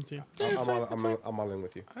book on Lindsay. I'm all in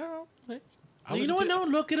with you. I don't know. Hey, I'll You listen know what?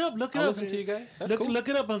 to- No, look it up. Look it I'll up. listen to you guys. That's Look, cool. look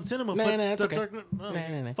it up on cinema. Nah, Put nah, it's the okay. Dark Knight- no,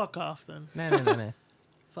 Nah, nah. Fuck off then. Nah.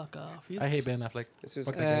 Fuck off. I hate Ben Affleck. It's just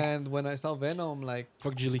Fuck that guy. And when I saw Venom, like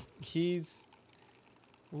Fuck Julie. he's,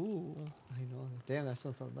 ooh, I know. Damn, that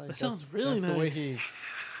sounds nice. That sounds really that's The way nice. he,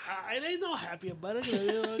 I ain't so happy about it.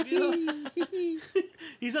 You know,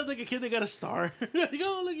 he sounds like a kid that got a star. Like,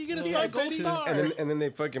 oh, look, you get a star. gold baby. star. and then they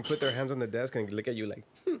fucking put their hands on the desk and look at you like,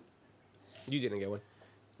 you didn't get one.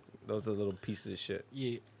 Those are little pieces of shit.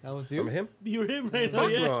 Yeah. that was Remember you. him? You were him right now.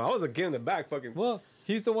 Fuck Yeah. no, I was a kid in the back. Fucking. Well,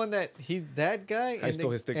 he's the one that he's that guy. And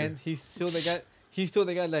stole his sticker. And he's still the guy. He's still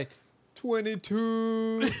the guy like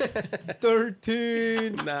 22,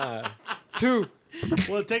 13, Nah. 2.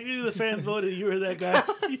 Well, technically, the fans voted you were that guy.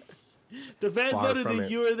 The fans Far voted from that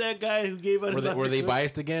it. you were that guy who gave out. Were they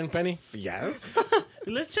biased again, Penny? Yes.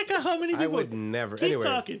 Let's check out how many people. I would never. Keep Anyway.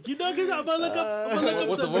 talking. You know, 'cause I'm gonna look up. I'm gonna look up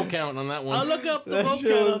What's the vote count on that I'll one? look up the That vote shit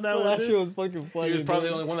count was, on that one. shit was fucking funny. He was probably the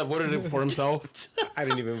dude. only one that voted it for himself. I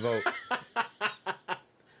didn't even vote.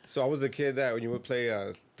 So I was the kid that when you would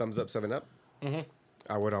play Thumbs Up 7 Up,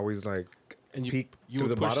 I would always like And you- peek you through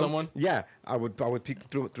would the push bottom. someone? Yeah, I would peek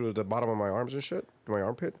through the bottom of my arms and shit, my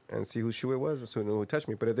armpit, and see whose shoe it was, so no one would touch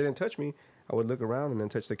me. But if they didn't touch me, I would look around and then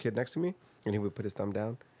touch the kid next to me, and he would put his thumb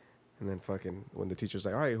down, and then fucking when the teacher's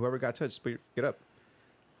like, all right, whoever got touched, get up,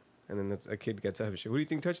 and then a kid gets up and shit. Who do you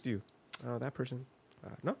think touched you? That person.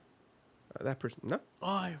 No. That person. No. Oh,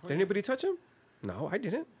 I Did anybody touch him? No, I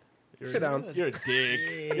didn't. Sit down. You're a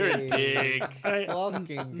dick. You're a dick.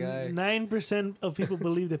 Fucking guy. 9% of people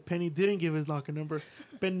believe that Penny didn't give his locker number,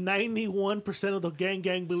 but 91% of the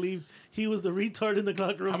gang believed he was the retard in the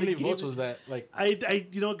locker room. How many that gave votes it. was that? Like,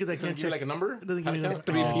 You know, because I does it can't give you check. like a number? It doesn't give me a number.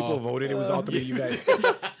 Three people voted. It was all three of you guys.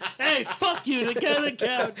 Hey, fuck you! The doesn't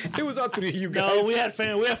count. It was all three of you guys. No, we have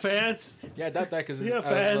fans. Yeah, I doubt that because Yeah, the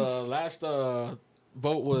fans. last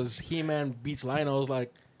vote was He-Man beats Lion. I was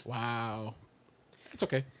like, wow. It's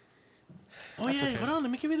okay. Oh yeah, hold on.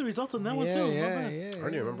 Let me give you the results on that one too. Yeah, My bad. yeah. I don't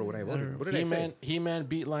even remember what I voted. What did I say? He-Man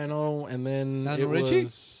beat Lion, and then Lionel it Richie?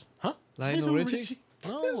 was... Huh? Lionel Richie?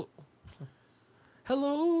 Oh.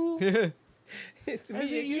 Hello. It's I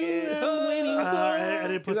think you am waiting for... I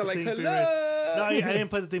didn't put He's the all like, thing. hello. No, I didn't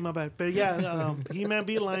put the thing. My bad. But yeah, He-Man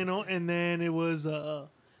beat Lionel, and then it was the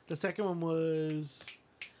second one was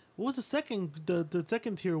what was the second the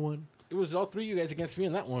second tier one? It was all three of you guys against me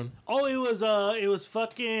in that one. Oh, it was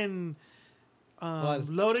fucking What?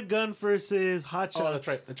 Loaded Gun versus Hot Shots. Oh, that's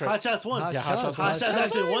right, that's right. Hot Shots won. Hot Yeah, Hot Shots. Hot Shots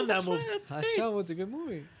actually won that movie. Hot Shot was a good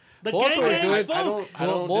movie. The Both gang were gang good. spoke. I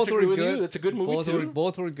don't Both disagree were with good. you. It's a good movie both too. Were,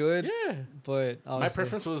 both were good. Yeah. But My obviously-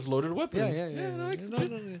 preference was Loaded Weapon. Yeah. no, I No, can- no,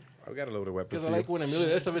 no. I've got a loaded weapon. Because For I like you. when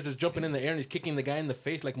Emilio Estevez is jumping in the air and he's kicking the guy in the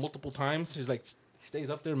face like multiple times. He's like, he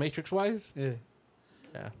stays up there Matrix wise. Yeah.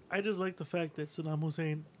 Yeah. I just like the fact that Saddam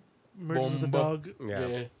Hussein merges with the Bomba. dog.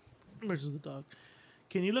 Yeah. Merges with the dog.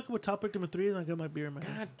 Can you look at what topic number 3 is? I got my beer in my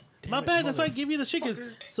hand. God damn My it, bad. That's why I give you the shit. 'Cause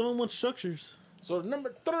motherfucker. someone wants structures. So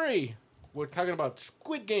number 3, we're talking about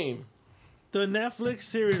Squid Game. The Netflix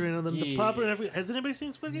series right now, the Yeah. popular Netflix. Has anybody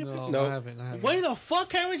seen Squid Game? No, No. I haven't. Why the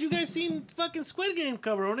fuck haven't you guys seen fucking Squid Game,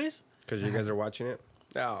 cabrones? Because you guys are watching it.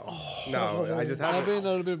 No, no, I just I've haven't. been a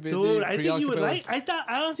little bit busy. Dude, I think you would preoccupied. like.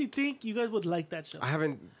 I honestly think you guys would like that show. I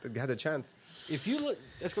haven't had the chance. If you look,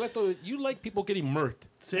 Escaleto, you like people getting murked.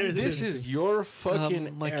 Seriously. This is your fucking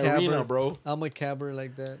I'm a arena, cabber. bro. I'm a cabber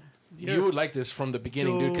like that. You would like this from the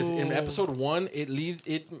beginning, dude. Because in Dude. episode 1, it leaves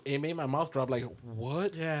it. It made my mouth drop. Like,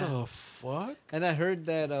 what Yeah. the fuck? And I heard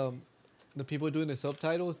that the people doing the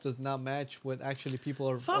subtitles does not match what actually people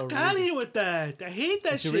are. Fuck are out of reading. here with that. I hate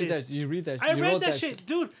that You shit. read that. You read that. I you read wrote that shit,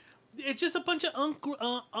 dude. It's just a bunch of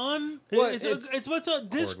What? It's what's a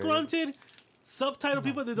disgruntled subtitle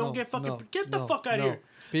people that don't get fucking get the fuck out of here.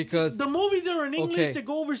 Because The movies that are in English Okay. that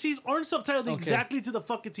go overseas aren't subtitled Okay. exactly to the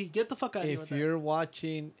fucking T. Get the fuck out of here. if with that. you're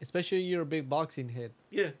watching, especially you're a big boxing head,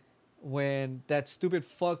 Yeah. when that stupid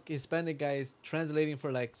fuck Hispanic guy is translating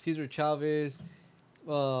for like Cesar Chavez,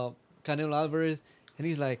 Canelo Alvarez, and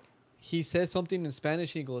he's like, he says something in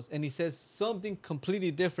Spanish, he goes, and he says something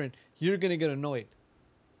completely different, you're gonna get annoyed.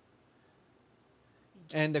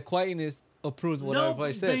 And the quietness approves what No,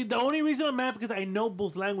 I said. the only reason I'm mad because I know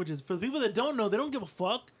both languages. For the people that don't know, they don't give a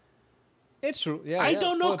fuck. It's true. Yeah, I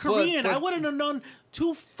don't know but- Korean. but- I wouldn't have known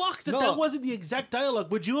two fucks that No. that wasn't the exact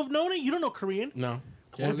dialogue. Would you have known it? You don't know Korean. No.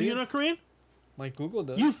 Or do you know Korean? My Google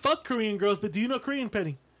does. You fuck Korean girls, but do you know Korean,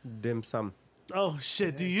 Penny? Dim sum. Oh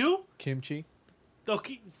shit, do you? Kimchi.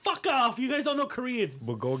 Okay, fuck off. You guys don't know Korean.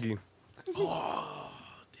 Bulgogi.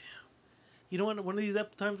 You know what? One of these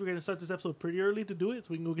times we're gonna start this episode pretty early to do it,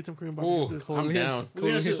 so we can go get some Korean Ooh, barbecue. I'm Korean. down.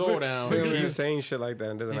 Korean. So down. You keep saying shit like that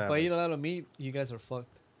and it doesn't If happen. I eat a lot of meat, you guys are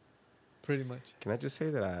fucked. Pretty much. Can I just say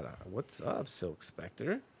that what's up, Silk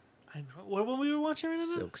Spectre? I know. What we were watching right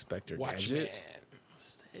now? Silk Spectre Watch man.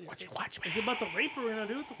 gadget. Watch Is man. it about to rape her right now,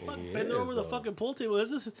 dude? What the fuck? It Bending over is, the though. fucking pool table.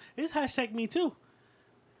 It's hashtag me too.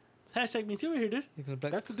 It's hashtag me too right here, dude. You gonna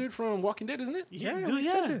back- That's the dude from Walking Dead, isn't it? Yeah, we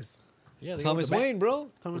said this. Yeah. they Thomas got the bat. Wayne,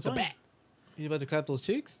 bro. Thomas With the Wayne. bat. You about to clap those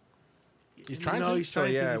cheeks? He's trying No, to. he's So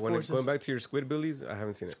trying to. yeah, He when forces. going back to your Squidbillies, I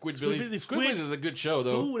haven't seen it. Squidbillies. Squidbillies- Squidbillies is a good show,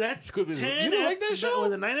 though. Ooh, that's Squidbillies. 10. You don't like that show?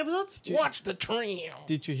 Was it 9 episodes? Watch the trail.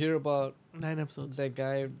 Did you hear about 9 episodes. that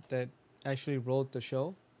guy that actually wrote the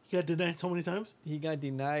show? You got denied so many times. He got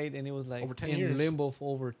denied and it was like Over 10 in years. limbo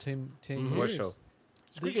for over 10 years. What show?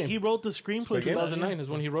 Squid Game. He wrote the screenplay. Squid Game? 2009 is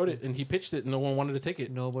when he wrote it, and he pitched it, and no one wanted to take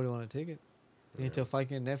it. Nobody want to take it. Until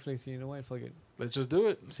fucking Netflix, you know what? Fuck it. Let's just do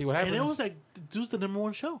it. See what happens. And it was like, dude's the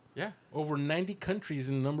 #1 show. yeah, over 90 countries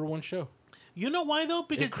in #1 show. You know why though?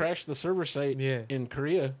 Because It crashed the server site Yeah. in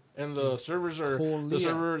Korea, and the servers are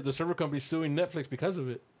Korea. the server company's suing Netflix because of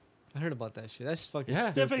it. I heard about that shit. That's fucking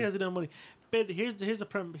Yeah. stupid. Netflix has enough money. But here's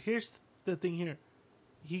the thing here.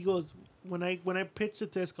 He goes when I pitched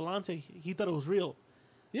it to Escalante, he thought it was real.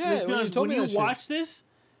 Yeah, Let's be when you honest, told when me you that shit. watch this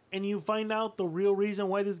and you find out the real reason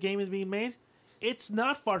why this game is being made, it's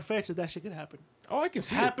not far fetched that shit could happen. Oh, I can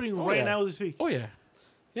see Happening it. Oh, right yeah. now as we speak. Oh yeah.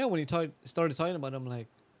 Yeah, when he started talking about it, I'm like,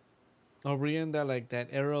 are we in that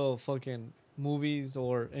era of fucking movies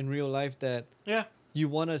or in real life that Yeah. you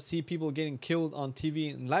want to see people getting killed on TV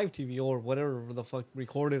and live TV or whatever the fuck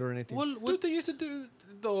recorded or anything? Well, Dude, they used to do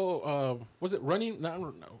the was it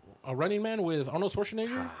a Running Man with Arnold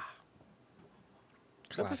Schwarzenegger?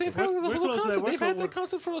 That's the same Classic. kind of the We're whole close to that. concept. We're They've had close- that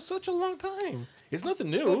concept for such a long time. It's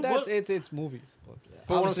nothing But new. that, it's movies.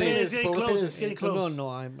 But what I'm saying it's is, getting but what I'm close. saying It's is, getting close. No,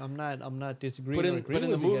 I'm not disagreeing. But or in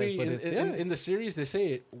agreeing the with you guys, movie, but it's- in the series, they say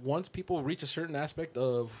it. Once people reach a certain aspect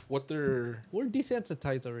of what they're, we're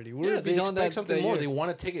desensitized already. We're yeah, they beyond expect that. something that more. year. They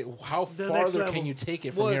want to take it. How The next farther level. can you take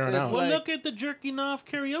it from Well, here on it's out? Well, like- look at the jerking off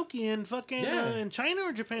karaoke in fucking Yeah. in China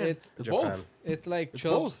or Japan. It's It's Japan. both. it's like It's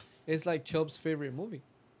Chubb's. both. It's like Chubb's favorite movie,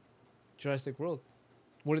 Jurassic World.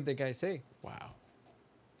 What did the guy say? Wow.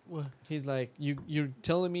 What? He's like, you're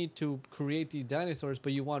telling me to create these dinosaurs,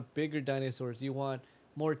 but you want bigger dinosaurs. You want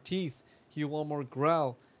more teeth. You want more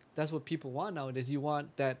growl. That's what people want nowadays. You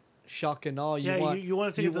want that shock and awe. You Yeah, want you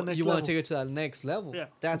wanna take it to the next You want level. to take it to that next level. Yeah.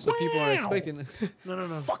 That's what people are Wow. expecting.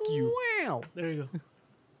 No. Fuck you. Wow. There you go.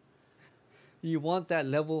 You want that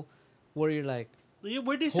level where you're like, Yeah,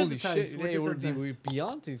 we're holy desensitized. shit, We're yeah, we're desensitized.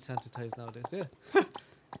 beyond desensitized nowadays. Yeah.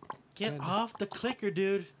 Get Yeah. off the clicker,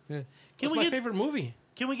 dude. Yeah. Can What's we my get favorite movie?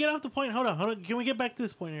 Can we get off the point? Hold on. Can we get back to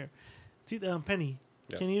this point here? See, Penny,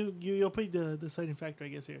 Yes. can you'll put the deciding factor, I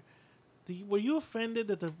guess here. Were you offended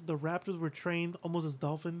that the raptors were trained almost as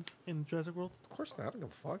dolphins in Jurassic World? Of course not. I don't give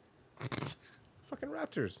a fuck. Fucking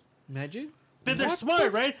raptors. Imagine. But they're What smart, the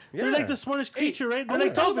right? They're like Yeah. the smartest creature, right? They're I'm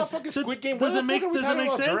like talking dolphins. about fucking So Squid Game. Does What it the make fuck are we talking make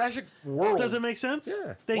about? sense? Jurassic World. Does it make sense?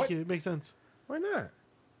 Yeah. Thank What? you. It makes sense. Why not?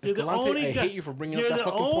 You're the Escalante, only I guy- hate you for bringing up you're that the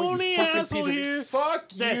fucking point. only You fucking asshole piece of here shit. Fuck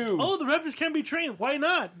that, you. oh, the raptors can be trained. Why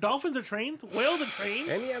not? Dolphins are trained. Whales are trained.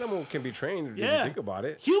 Any animal can be trained if you Yeah. think about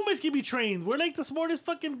it. Humans can be trained. We're like the smartest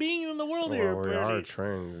fucking beings in the world here. Well, we Brady. are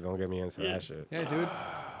trained. Don't get me into Yeah. that shit. Yeah,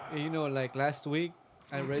 dude. You know, like last week,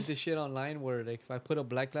 I read this shit online where like if I put a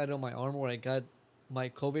black light on my arm where I got my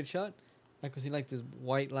COVID shot, I could see like this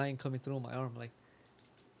white line coming through my arm, like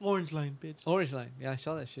Orange line, bitch. orange line. Yeah, I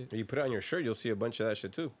saw that shit. You put it on your shirt, you'll see a bunch of that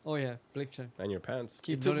shit too, Oh yeah, Blake check. and your pants.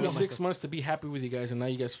 Keep It took noting me on 6 myself. months to be happy with you guys, and now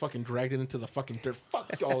you guys fucking dragged it into the fucking dirt. Fuck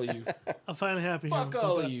all of you. I'm finally happy. Fuck huh?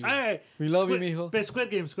 all of you. All right. We love you, Squid- mijo. But Squid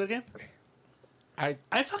Game. Squid Game. I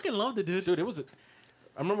I fucking loved it, dude. dude, it was.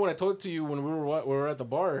 I remember when I told it to you when we were at the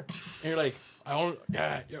bar, and you're like,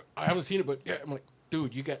 yeah, I haven't seen it, but yeah, I'm like,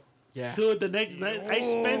 dude, you got yeah. Dude, the next night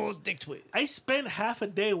Oh, dick twit. I spent half a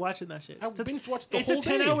day watching that shit. I It's a- binge watched the it's whole a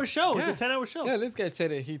day. 10-hour show. Yeah. It's a 10-hour show. Yeah, this guy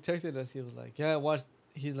said it. He texted us. He was like, "Yeah, I watched."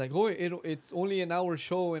 He's like, "Oh, it's only an hour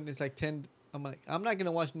show and it's like 10." I'm like, "I'm not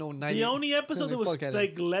gonna watch no 90." The only episode that was Fuck at it.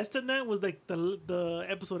 like less than that was like the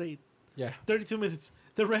episode 8. Yeah, 32 minutes.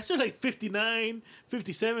 The rest are like 59,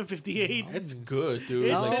 57, 58. it's good,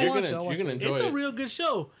 dude. I'll Like watch it, I'll you're gonna watch it. enjoy It's it. a real good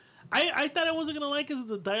show. I thought I wasn't gonna like it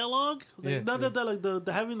the dialogue. Like, Yeah, not yeah. that like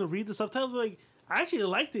the having to read the subtitles. Like I actually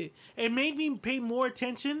liked it. It made me pay more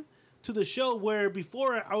attention to the show. Where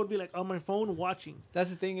before I would be like on my phone watching. That's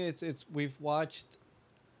the thing. It's we've watched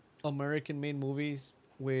American-made movies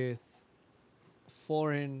with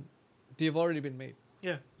foreign. They've already been made,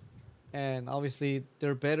 Yeah. and obviously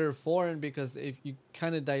they're better foreign because if you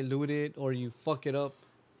kind of dilute it or you fuck it up,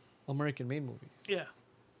 American-made movies. Yeah.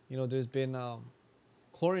 You know, there's been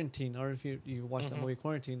Quarantine. I don't know if you watched that movie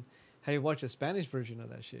Quarantine. Have you watched the Spanish version of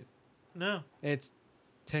that shit? No. It's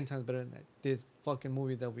 10 times better than that. This fucking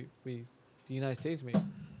movie that we the United States made.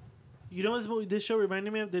 You know what this show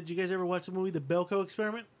reminded me of? Did you guys ever watch the movie The Belko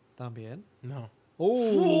Experiment? También. No.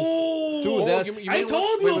 Oh, dude, Oh, that's I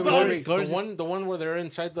told you about it. The one where they're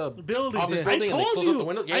inside the Building. office Yeah. building I and they told close you. up the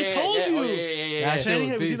windows. Yeah, I yeah, told yeah. you. Oh, yeah. That shit Danny,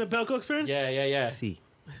 was have you seen beast. The Belko Experiment? Yeah. See,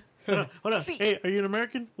 Hold on. Hey, are you an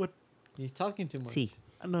American? What? He's talking too much. see.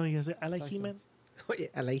 No, he has it. I like Talk to He-Man. Oh, yeah,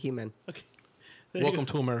 I like him, man. Okay. There you Welcome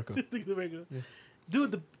go. to America. There you go.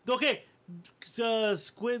 Dude, the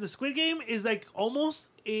Squid Game is like almost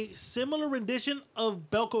a similar rendition of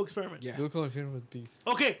Belko Experiment. Yeah. Luke film was beast.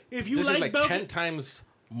 Okay, if you This like, is like Belko, 10 times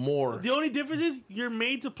more. the only difference is you're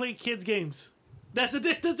made to play kids games. That's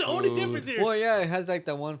the only Dude. difference here. Well, yeah, it has like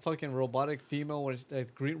that one fucking robotic female where it's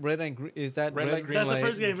like green, red and green. Is that Red light, green That's the light.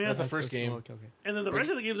 first game, yeah. That's the That's first game. Okay. And then the rest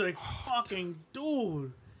of the games are like fucking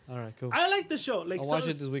dude. All right, cool. I like the show. Like I'll watch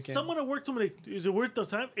it this weekend. Someone at work told me, like, "Is it worth the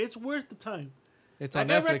time?" It's worth the time. It's I on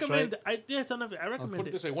Netflix, recommend. right? Yeah, it's on Netflix. I Put recommend it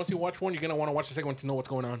it. this way: once you watch one, you're gonna want to watch the second one to know what's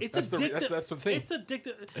going on. It's that's addictive. that's the thing. It's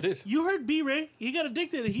addictive. It is. You heard B-Ray. He got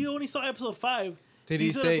addicted. He only saw episode 5. Did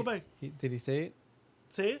He's he gonna say? go back. Did he say it?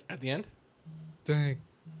 Say it. At the end, Thank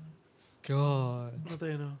God, Not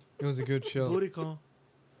that you know. it was a good show. Booty call.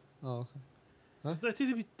 Oh,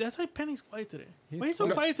 That's why Penny's quiet today. He's Why are you so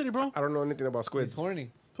quiet. quiet today, bro? I don't know anything about he's squids.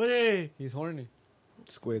 horny. But hey, He's horny.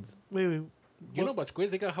 Squids. wait. you know about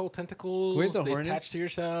squids? They got whole tentacles. Squids are they horny. attach to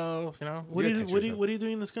yourself. You know. What You are you gotta what teach are you, what are you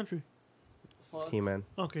doing in this country? He-Man.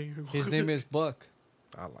 Okay, you're His name is Buck.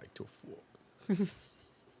 I like to fuck.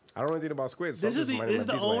 I don't know anything about squids. So This I'm is just minding the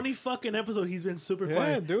my beeswax. only fucking episode he's been super Yeah,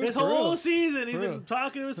 quiet. dude, This for whole real. season he's For been real.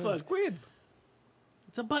 talking to his fuck. Squids.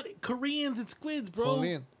 It's about Koreans and squids, bro.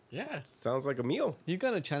 Korean. Yeah. Sounds like a meal. You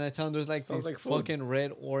got a Chinatown. There's like Sounds these like food. fucking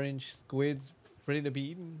red, orange squids ready to be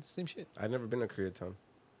eaten. Same shit. I've never been to Koreatown.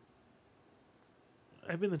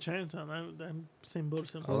 I've been to Chinatown. I'm same boat.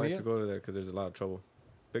 Same I don't boat. like yeah? to go there because there's a lot of trouble.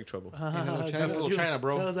 Big trouble. That's little China,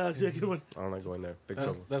 bro. That was actually a good one. I don't like going there. Big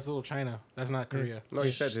That's trouble. little China. That's not Korea. No,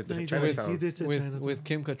 he said it's No, he did. Chinatown. He did say With Chinatown. with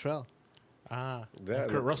Kim Cattrall. Ah. Yeah,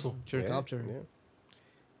 Kurt Russell. Jerk Yeah, off to her. yeah.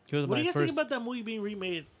 He was What do my you guys think first. about that movie being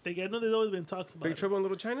remade? Like, I know there's always been talks about Big it. Trouble in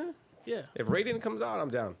Little China? Yeah. If Raiden comes out, I'm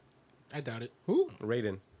down. I doubt it. Who?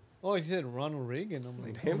 Raiden. Oh, you said Ronald Reagan. I'm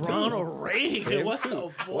like, Him too. Ronald Reagan. Him What too. the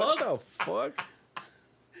fuck? What the fuck?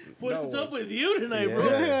 What's No. up with you tonight, Yeah. bro?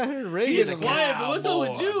 yeah, I heard Reagan. He's I'm like, quiet, but what's up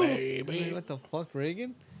with you? Baby. what the fuck,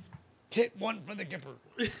 Reagan? Hit one for the Gipper.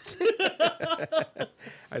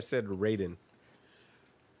 I said Raiden.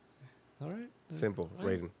 All right. Simple.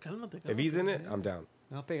 Raiden. Cálmate, If he's in it, I'm down.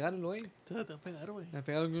 Me va a pegar el güey. Te va a pegar, güey. Me va a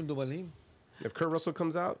pegar un Duvalín. If Kurt Russell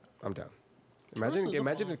comes out, I'm down. Russell's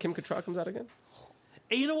Imagine the if Kim Cattrall comes out again.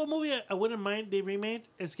 Hey, you know what movie I wouldn't mind they remade?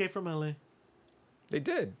 Escape from LA. They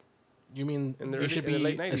did. You mean In the it early- should in the be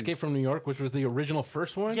late 90s. Escape from New York, which was the original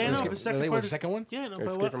first one? Yeah, And no, Escape the second LA part was the is- second one? Yeah, no, but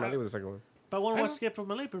Escape from LA was the second one. I want I to watch know. Escape from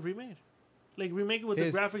LA, but remade. Like remake it with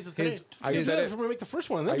His- the graphics of his- today. I You said said it. if we make the first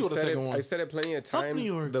one, and then do the second one. I said it plenty of Fuck New times.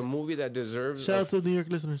 York. The movie that deserves Shout out to New York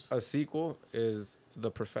listeners. a sequel is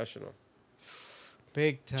The Professional.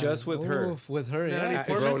 Big time. Just with her. Oof, with her, Natalie yeah.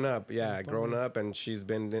 Portman? Grown up, yeah, grown up, and she's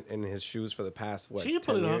been in his shoes for the past what? She can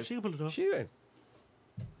pull 10 it off. years? She can pull it off. She would.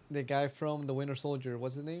 The guy from The Winter Soldier.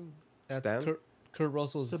 What's his name? That's Stan? Kurt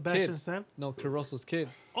Russell's Sebastian kid. Stan. No, Kurt Russell's kid.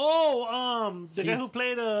 Oh, the guy He's- who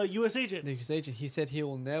played a U.S. agent. The agent. He said he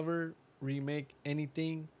will never remake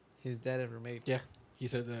anything his dad ever made. Yeah, he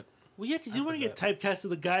said that. Well, yeah, because you want to get typecast to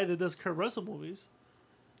the guy that does Kurt Russell movies.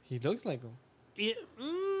 He looks like him. Yeah, I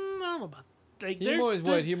don't know about like He they're- more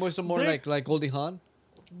they're- he more more they're- like Goldie Hawn.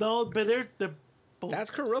 no, but they're both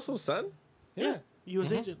That's Kurt Russell's son. yeah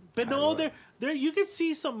U.S. agent. But I no, know. they're you could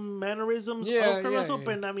see some mannerisms Yeah, of Kurt yeah, Russell, yeah.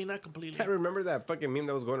 but I mean not completely. I remember that fucking meme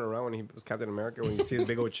that was going around when he was Captain America when you see his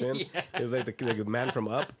big old chin. It was like the man from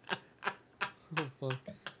Up. Oh, fuck.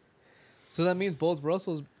 So that means both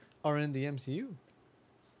Russells are in the MCU.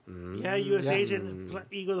 Yeah, U.S. Yeah. agent,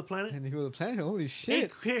 Ego the Planet. And Ego the Planet. Holy Hey,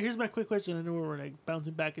 shit! here's my quick question. I know we're like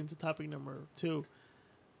bouncing back into topic number 2,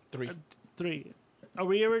 3. 3. Are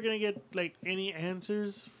we ever gonna get like any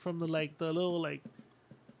answers from the little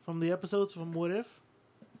from the episodes from What If?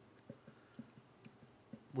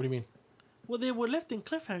 What do you mean? Well, they were left in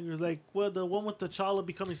cliffhangers, like the one with T'Challa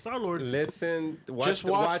becoming Star Lord. Listen, Just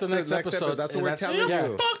watch the next episode, That's what and we're that's- telling yeah.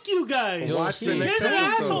 you. Fuck you guys! You'll Watch see. the You next guys are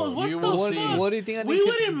episode. assholes. What You the will fuck? see. What do you think? I We need to-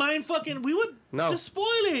 wouldn't mind fucking. We would No. just spoil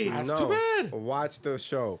it. That's No, too bad. watch the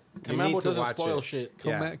show. You Kamambo need to doesn't watch spoil it. shit.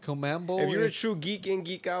 Yeah. Comambo. If you're a is- true geek in,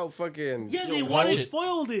 geek out, fucking Yeah, they Yo, want watch it it.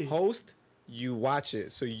 spoiled it. host, you watch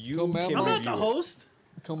it so you Comambo. can I'm not review the it. host.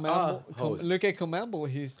 Comambo. host. Look at Comambo.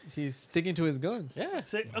 He's sticking to his guns. Yeah.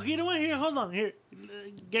 Okay, you know what? Here, hold on. Here,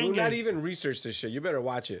 gang, Do not gang, even research this shit. You better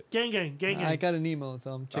watch it. gang. I got an email,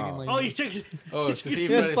 so I'm checking my. Oh. Oh, email. you checked. Oh, to see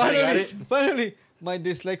if Yes, you got finally, it. finally, my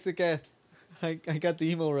dyslexic ass. I got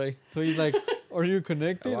the email right. So he's like, "Are you A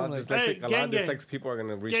connected?" lot I'm of like, Hey, dyslexic, gang, gang. people are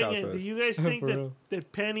gonna reach Gang, out gang, to do us. you guys think that, Bro.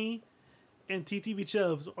 that Penny and TTB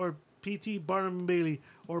Chubbs or PT Barnum and Bailey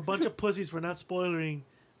or a bunch of pussies for not spoiling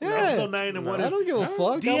Yeah. episode 9 and What I If? don't give a fuck.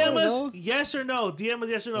 I DM wanna us know. yes or no. DM us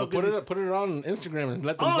yes or no. No, put it on Instagram and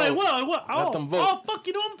let them Oh, vote. I will. Let them vote. Oh, fuck.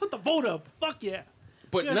 You know, I'm going to put the vote up. Fuck yeah.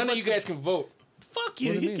 But Yeah, none of but- you guys can vote. Fuck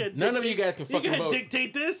you. What do you You mean? can None of dictate- you guys can fucking You can vote.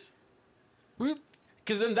 dictate this.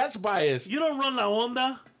 Because then that's biased. You don't run la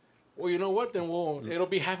onda. Well, you know what? Then it'll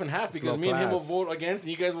be half and half because low me and him will class. vote against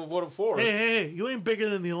and you guys will vote for. Hey, hey, you ain't bigger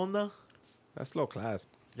than the onda. That's low class.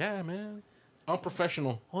 Yeah, man.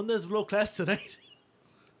 Unprofessional. Honda's low class tonight.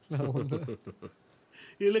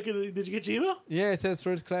 You're looking at, did you get your email? Yeah, it says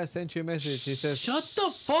first class sent you a message. He says, Shut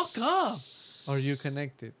the fuck up. "Are you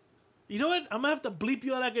connected?" You know what? I'm going to have to bleep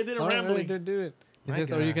you out like I did in All right, rambling. do it. He My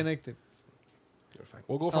says, "Are you God. connected?" You're fine.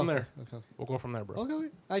 We'll go from Okay, there. Okay. We'll go from there, bro. Okay.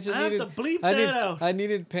 I just I have needed to bleep I that out. I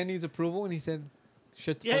needed Penny's approval, and he said,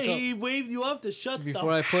 "Shut the Yeah, fuck he waved you off to shut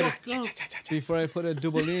Before the I put fuck it- up. up before I put a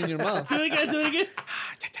doubly in your mouth." Do it again, do it again.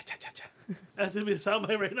 That's going to be the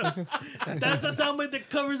soundbite right now. That's the soundbite that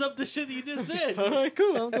covers up the shit that you just said. All right,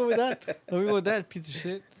 cool. I'm good with that. I'm good with that piece of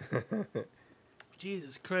shit.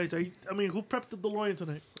 Jesus Christ. Who prepped the DeLorean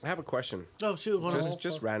tonight? I have a question. Oh, shoot. Hold on.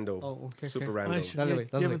 Just random. Oh, okay, Super okay. random. I should- Dale, you, dale,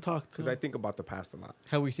 you haven't dale. talked. Because I think about the past a lot.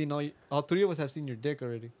 Have we seen all three of us have seen your dick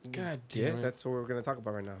already? God Yeah, damn it. that's what we're gonna talk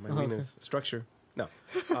about right now. My penis structure. No.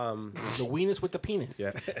 The weenus with the penis.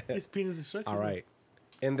 Yeah. His penis is structured. All right.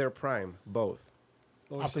 In their prime, both.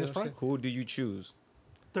 Oh, Optimus shit, oh, Prime? shit. Who do you choose?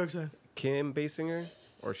 Dark side. Kim Basinger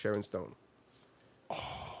or Sharon Stone?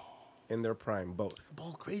 In their prime, both.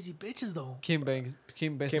 Both crazy bitches, though. Kim Bangs.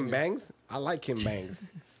 Kim Basinger. Kim Bangs? I like Kim Bangs.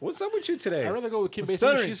 What's up with you today? I'd rather go with Kim I'm Basinger.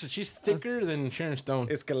 stuttering. She's thicker than Sharon Stone.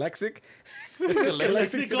 Escalexic?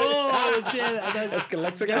 Mexico. Oh, shit.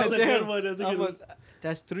 Escalexic? That's a Damn. good one. That's a good one.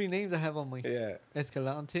 That's three names I have on my Yeah.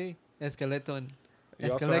 Escalante, Escaleto, and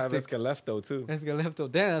You also have Escalectic. Escalefto, too.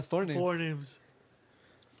 Escalepto. Damn, that's four names. 4 names.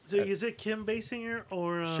 So is it Kim Basinger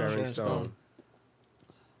or Sharon Sharon Stone. Stone.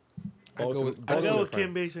 I'd Both go in- with- both I in go their with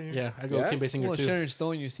Kim prime. Basinger. Yeah, I'd go Yeah? with Kim Basinger Well, too. Sharon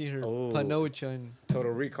Stone, you see her Oh. Panocha and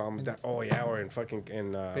Total Recall. Oh, yeah, or in fucking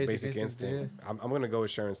Basic Instinct, Instinct. I'm going to go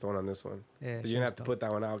with Sharon Stone on this one. Yeah, You're going Sharon to have to Stone. put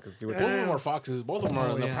that one out because you were Both of them are foxes. Both of them are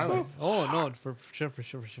in the yeah. prime. Oh no, for sure.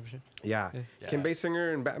 Yeah. Yeah. Kim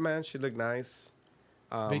Basinger and Batman, she looked nice.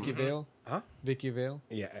 Vicky Vale. Huh? Vicky Vale.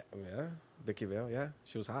 Yeah. Vicky Vale, yeah.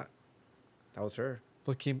 She was hot. That was her.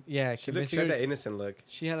 But Kim, yeah, She Kim had that Basinger, innocent look.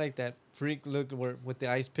 she had like that freak look where with the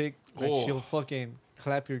ice pick, like Oh. she'll fucking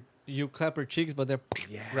clap her cheeks, but they're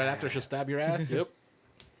Yeah. Right after she'll stab your ass. Yep.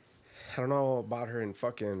 I don't know about her in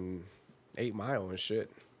fucking 8 Mile and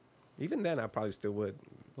shit. Even then, I probably still would.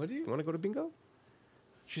 what do You you? want to go to bingo?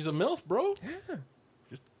 She's a MILF, bro. Yeah.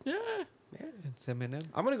 Yeah. It's Eminem.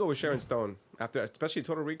 I'm gonna go with Sharon Stone after, especially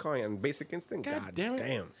Total Recall and Basic Instinct. God God, damn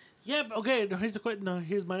damn. it. Yeah, but okay. No, here's the question. No,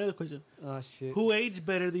 here's my other question. Oh shit. Who aged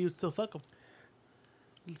better that you'd still fuck them?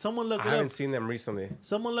 Someone look I it up. haven't seen them recently.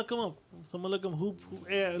 Someone look them up. Someone look them. Who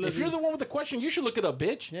yeah, look, If you're the one with the question, you should look it up,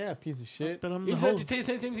 bitch. Yeah, piece of shit. but I'm the Is that you host.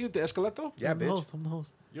 say anything to Escalato? Yeah, I'm the bitch. host. I'm the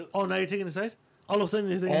host. You're- Oh, now you're taking a side? All of a sudden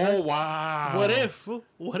you're taking a Oh, side? wow. What if? fool?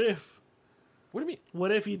 What if? What do you mean?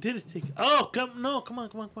 What if you did take? Oh, come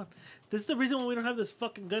on. This is the reason why we don't have this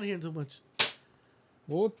fucking gun here too much.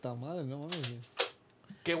 Puta madre, no mames.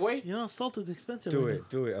 ¿Qué way? You know, salt is expensive. Do right it.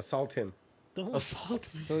 Do it. Assault him. now. Don't. Assault.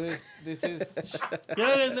 So this is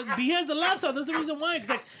Yeah, he has the laptop. That's the reason why.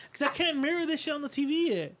 Because I can't mirror this shit on the TV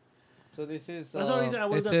yet. so this is That's the only thing I it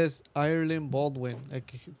would've done. says Ireland Baldwin.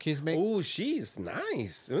 Like kiss make Oh, she's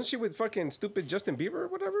nice. Wasn't she with fucking stupid Justin Bieber or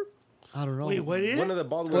whatever? I don't know. Wait, what is? One of the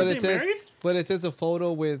bald But ones. it they says married? but it says a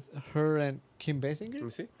photo with her and Kim Basinger. Let me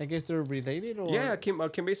see. I guess they're related or Yeah, Kim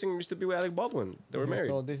Basinger used to be with Alec Baldwin. They were married.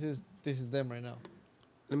 So this is them right now.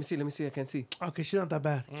 Let me see. I can't see. Okay, she's not that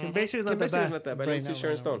bad. Kim Basinger's Kim not that Basinger's bad. not that bad. Let Right me see now,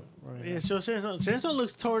 Sharon right Stone. now, right Yeah, now. so Sharon Stone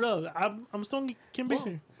looks torn up. I'm still Kim Well,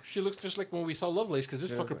 Basinger. she looks just like when we saw Lovelace because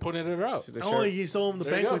this She fucker looks like- pointed it out. She's a Oh, Sharon- you saw him the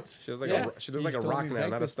There you go. banquets. She looks like Yeah. she looks like a He rock stole me now, not a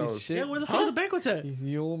banquets, stone. piece of shit. Yeah, where the fuck are the banquets at?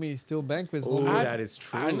 You owe me still banquets. Oh, homie. that is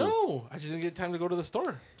true. I know. I just didn't get time to go to the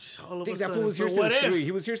store. All I of think a that fool sudden. was here So what since if? 3.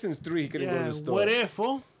 He was here since 3. He couldn't go to Yeah, the store. what if,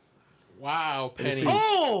 fool? Wow, me Penny. see.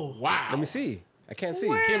 Oh! Wow. Let me see. I can't see.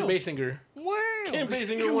 Kim Basinger. Wow. Kim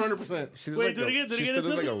Basinger 100%. She's Wait, like do it again, do it she again,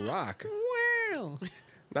 still looks it's like a rock. Wow.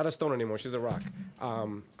 Not a stone anymore. She's a rock.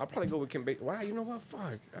 I'll probably go with Kim Basinger. Wow, you know what?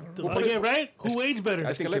 Fuck. I don't know. Okay, right? Who aged better?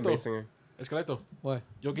 I think Kim Esqueleto. Basinger. Escaleto. What?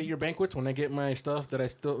 You'll get your banquets when I get my stuff that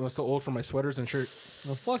I'm so old for my sweaters and shirts.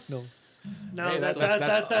 No, fuck no. No, Hey, that's a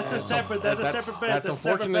separate. That's a separate bet. That's That's a separate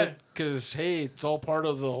unfortunate bet. because, hey, it's all part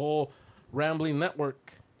of the whole Rambling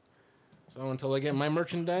Network. So until I get my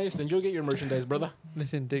merchandise, then you'll get your merchandise, brother.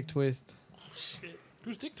 Listen, Dick Twist. Shit.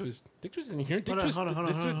 Who's Dick Twist? Dick Twist isn't here. Dick Hold on, Twist, hold on, hold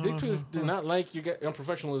on, hold on, Dick hold on, Twist did not like your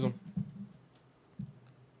unprofessionalism.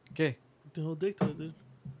 Okay. The whole dick to it, dude.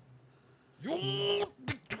 Yo,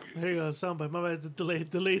 Here you go, soundbite. My bad, it's a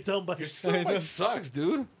delayed your soundbite. soundbite sucks,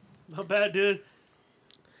 dude. Not bad, dude.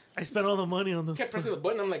 I spent all the money on I those. kept pressing the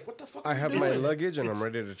button. I'm like, what the fuck? I are you have doing? my luggage and I'm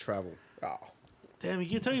ready to travel. Oh. Damn, you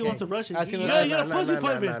can tell you want some Russian. Ask You him got another- a pussy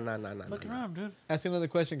appointment. Nah. Look around, dude. Ask another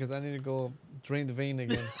question because I need to go drain the vein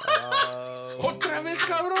again. Otra vez,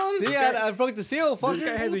 cabrón. See, I broke the seal. Fuck This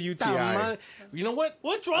guy it. has a Puta UTI. madre. You know what?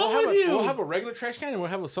 What's We'll wrong have with a, you? We'll have a regular trash can and we'll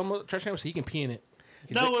have some other trash can so he can pee in it.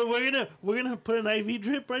 No, we're gonna put an IV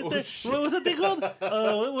drip right there. shit. What was that thing called?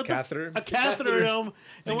 What Catheter? a catheter.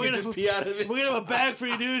 So you can just pee out of it. We're gonna have a bag for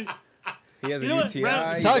you, dude. He has You a know what? UTI.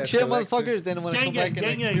 Ra- he's Talk shit, dyslexic. motherfuckers. Then when I come back in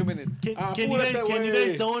like a few minutes. Can pura you esta, guys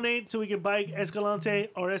güey. donate so we can buy Escalante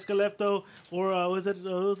or Escalepto or what's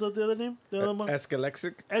the other name? The other one?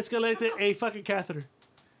 Escalexic. Escalante a fucking catheter.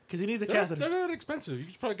 Because he needs a They're catheter. not that expensive. You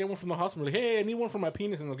can probably get one from the hospital. Like, hey, I need one for my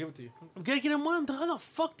penis, and they'll give it to you. I'm gonna get him one. How the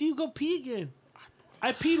fuck do you go pee again?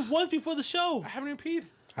 I peed once before the show. I haven't even peed.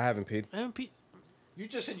 I haven't peed. I haven't peed. You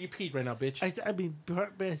just said you peed right now, bitch. I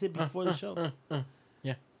said before the show.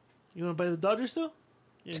 Yeah. You want to buy the Dodgers still?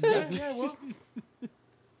 Yeah, Yeah, exactly. yeah, well,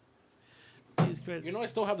 He's crazy. you know I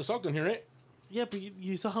still have the sock gun here, right? Yeah, but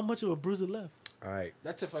you saw how much of a bruise it left. All right.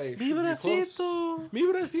 That's if I. Mi shoot you close. bracito. Mi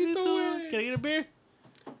bracito, güey. Can I get a beer?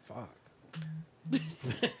 Fuck.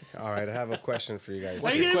 All right. I have a question for you guys.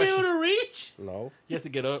 Are you your gonna be question? able to reach? No. He has to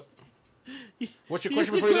get up. What's your Here's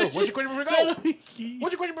question the before you go? question. What's your question before you go? No,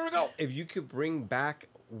 What's your question before we go? If you could bring back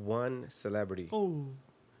one celebrity. Oh.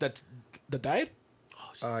 That died?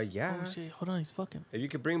 Yeah. Oh shit! Hold on, he's fucking. If you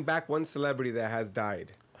could bring back one celebrity that has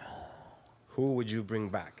died, who would you bring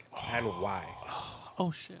back and why?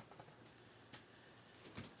 Oh shit!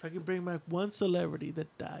 If I could bring back one celebrity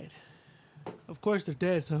that died, of course they're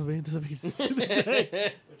dead. So it doesn't make sense.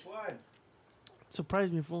 Which one?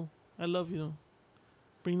 Surprise me, fool! I love you though.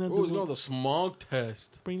 Bring that. Oh, it's dude. going the smog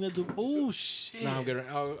test. Bring that. Dude. Oh shit! Nah, I'm getting.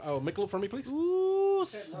 I'll make a for me, please. Ooh,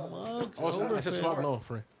 smug. Oh, I said smog. No,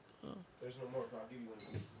 for There's no more. I'll give you one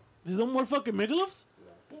of these. There's no more fucking Michelob's?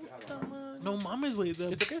 No, mama's wait. The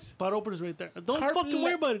It's okay. bottle opener's right there. Don't Carb fucking le-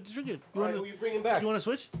 worry about it. Just drink it. You All right, want who you bringing back? to? You want to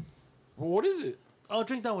switch? Well, what is it? I'll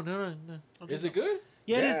drink that one. No. I'll drink Is it good?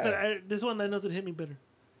 Yeah, it is. Yeah. But this one I know that hit me better.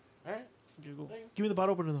 All right. Okay, go. Give me the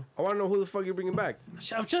bottle opener though. I want to know who the fuck you're bringing back.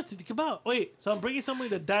 I'm trying to think about. Wait, so I'm bringing somebody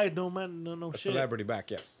that died. No man, no A shit. celebrity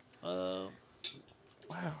back, yes. Wow.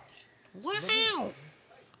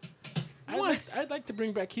 I'd like to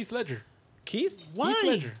bring back Keith Ledger. Keith? Why? Keith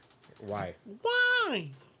Ledger. Why? Why?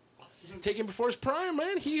 taken before his prime,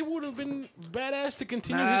 man. He would have been badass to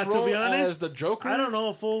continue Nah, his to role be honest, as the Joker. I don't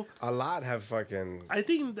know, fool. A lot have fucking. I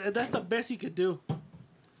think that's the best he could do.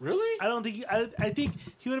 Really? I don't think. I think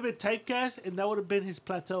he would have been typecast, and that would have been his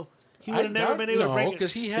plateau. He would I have never doubt- been able to no, break it.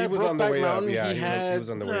 because he He had was on the Brokeback way up. Mountain. Yeah, he he had. was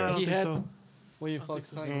on the No, way I up. don't he think had. so. What are you fucking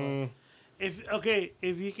talking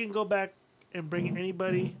If you can go back and bring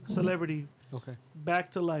anybody, celebrity, about? Okay.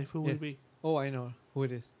 back to life, who would Yeah. it be? Oh, I know who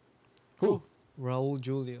it is. Who? Raul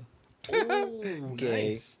Julia. Gay.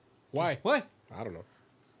 Nice. Why? What? I don't know.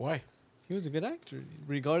 Why? He was a good actor,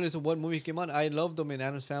 regardless of what movie he came on. I loved him in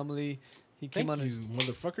Adam's Family. He came Thank on. you,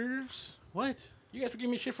 motherfuckers. What? You guys were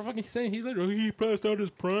giving me shit for fucking saying he passed out his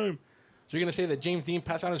prime. So you're gonna say that James Dean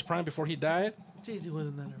passed out his prime before he died? Jay-Z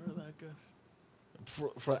wasn't that good.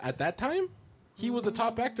 For at that time, he was the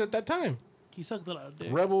top actor at that time. He sucked a lot of dick.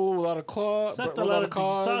 Rebel without a claw, Sucked without a lot a of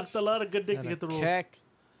cause. sucked a lot of good dick and to a get the roles. cack.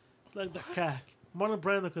 Like the cack. Marlon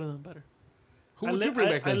Brando could have done better. Who would you bring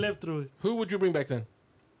back I then? lived through it. Who would you bring back then?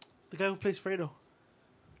 The guy who plays Fredo.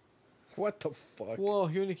 What the fuck? Whoa,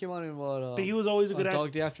 he only came on in what? But he was always a good actor.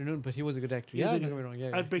 Dog Day Afternoon, but he was a good actor. He's Yeah, a don't good- get me wrong.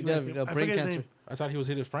 Yeah, I'd bring yeah, back him. yeah, I brain forget his cancer. name. I thought he was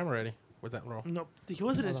hit his prime already with that role. No, he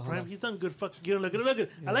wasn't his Hold on, prime. hold on. He's done good. Fuck, you know, look at.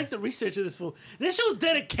 I like the research of this fool. This shows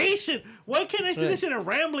dedication. Why can't I see this shit in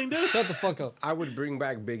rambling, dude? Shut the fuck up. I would bring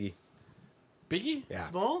back Biggie. Biggie? Yeah.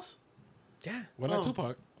 Smalls? Yeah. Why not Oh.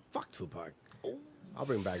 Tupac? Fuck Tupac. I'll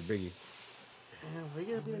bring back Biggie. Damn, why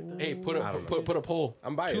you gotta be like that? Hey, put I a don't put a poll.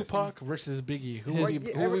 I'm biased. Tupac versus Biggie. Who His- would be,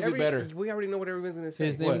 Yeah, who would be better? We already know what everyone's gonna say.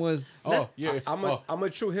 His name What? was. Oh, yeah. I'm a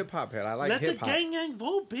true hip hop head. I like Let the hip hop. gang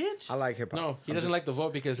vote, bitch. I like hip hop. No, he I'm doesn't just- like the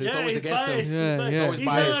vote because it's Yeah, always he's against biased. him. Yeah, He's biased. yeah. Always He's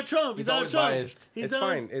biased. Donald Trump. He's He's Donald always Trump. biased. He's It's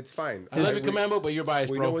Donald- fine. It's fine. I love you, We- Commando, but you're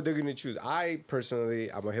biased, We bro. know what they're gonna choose. I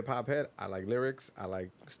personally, I'm a hip hop head. I like lyrics. I like.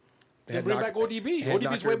 Then bring back ODB. Head ODB's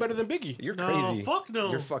knocker. way better than Biggie. You're No, crazy. fuck no.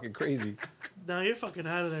 You're fucking crazy. No, you're fucking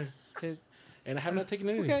out of there. His, And I have not taken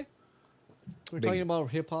anything. okay. We're Biggie. talking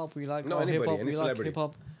about hip hop. We like No, all hip anybody, hop. any We like celebrity. hip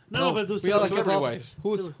hop. No, but we all like hip hop.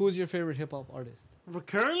 celebrity-wise. Who's your favorite hip hop artist?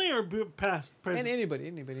 Currently or past? And Present? anybody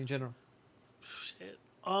in general. Shit.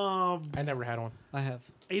 I never had one. I have.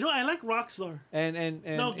 You know, I like Rockstar. And No, in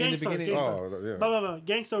the Gangstar, beginning, Gangstar. Oh, yeah. But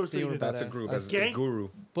Gangstar was They pretty were good. bad. That's a Badass. group. That's Gang- a guru.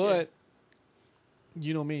 but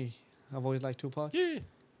you know me. I've always liked Tupac. Yeah.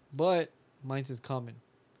 But mine's is Common.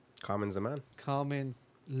 Common's a man. Common's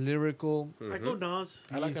lyrical. I go Nas.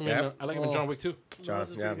 I like him. Yep. I like him in Oh. John Wick too. John,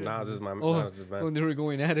 Nas is yeah, pretty good. Nas is my Oh, Nas is man. when they were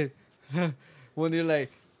going at it, when they're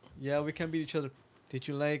like, "Yeah, we can't beat each other." Did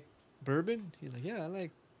you like bourbon? He's like, "Yeah, I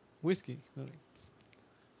like whiskey." I'm like,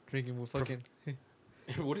 drinking with fucking.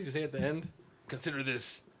 What did he say at the end? Consider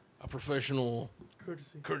this a professional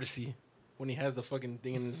Courtesy. courtesy when he has the fucking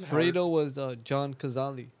thing in his Fredo was John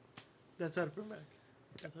Cazale. That's how to bring back.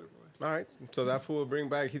 That's how to bring back. All right, so that fool will bring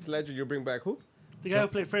back Heath Ledger. You'll bring back who? The guy who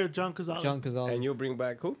played Fredo, John Cazale. John Cazale. And you'll bring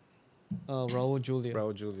back who? Raul Julia.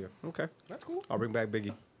 Raul Julia. Okay, That's cool. I'll bring back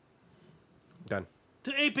Biggie. Done.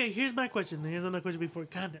 To Ape, here's my question. Here's another question before.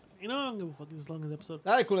 God damn. You know, I'm gonna fuck this long as episode.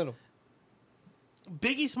 Ay, culero.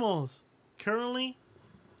 Biggie Smalls, currently,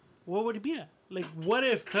 what would he be at? Like, what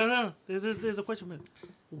if? No. There's a question, man.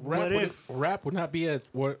 What if? Rap would not be at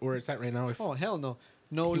where it's at right now if Oh hell no,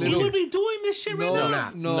 no He He little. would be doing this shit right No,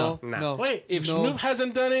 now. no, Nah. no. Wait, if no. Snoop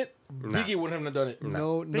hasn't done it, Biggie wouldn't have done it.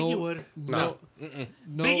 No, no, Biggie would. no,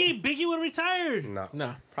 no. Biggie would retire. No,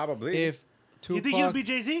 Nah. probably. If You think he would Tupac, be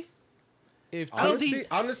Jay Z? if I don't honestly, think-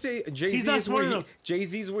 honestly, Jay He's Z not is smart where enough. Jay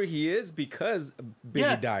Z's where he is because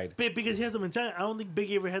Biggie died. Because he has the mentality. I don't think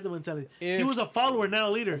Biggie ever had the mentality. He If- was a follower, not a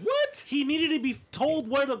leader. What? He needed to be told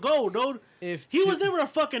where to go, dude. If He was Tu- never a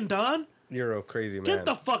fucking Don. You're a crazy man. Get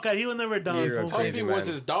the fuck out. He was never a Don. You're a fool. crazy Puffy man. was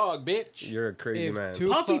his dog, bitch. You're a crazy If man.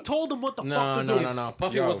 Tupac- Puffy told him what the No, fuck to no, do. no, no.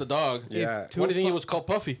 Puffy Yo. was the dog. Yeah. If Why do you think he Tupac- was called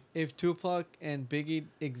Puffy? if Tupac and Biggie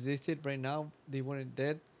existed right now, they weren't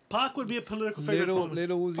dead. Pac would be a political figure.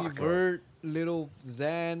 Little Uzi Fuck Vert, little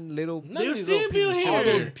Xan, little None They of would these still little be pieces of here. all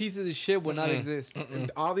shit. those pieces of shit would not exist.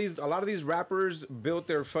 A lot of these rappers built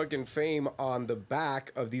their fucking fame on the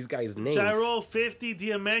back of these guys' names. Gyro, 50,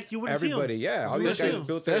 DMX. You wouldn't Everybody, see him. yeah, all You these wouldn't see guys him.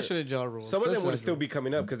 built their. Especially Ja Rule. Some of them especially would Ja still Rule. be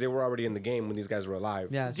coming up because they were already in the game when these guys were alive.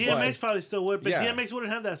 Yeah, DMX probably still would, but Yeah. DMX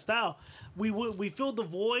wouldn't have that style. We filled the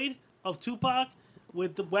void of Tupac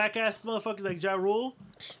with the whack ass motherfuckers like Ja Rule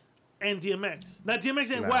and DMX. Not DMX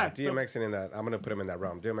and Nah, whack. DMX ain't in that. I'm gonna put him in that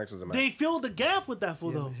realm. DMX was a man. They filled the gap with that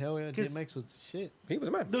fool Yeah, though. hell yeah, 'Cause- DMX was shit. He was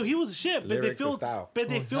a man. No, he was a shit, but they Lyrics and filled. style. But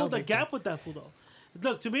they Oh, hell, filled the they gap with that fool though.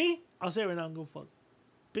 Look, to me, I'll say it right now. I'm gonna fuck.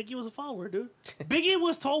 Biggie was a follower, dude. Biggie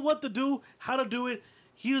was told what to do, how to do it.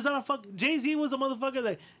 He was not a fuck. Jay Z was a motherfucker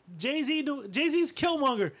that Jay Z's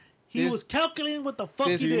Killmonger. He This- was calculating what the fuck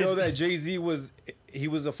this- he Do you did. know that Jay-Z was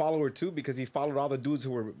a follower too because he followed all the dudes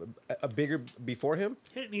who were a bigger before him?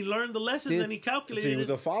 And he learned the lesson, This- and he So calculated. he was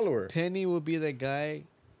a follower. Penny will be the guy,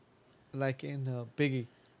 like in Biggie,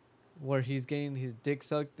 where he's getting his dick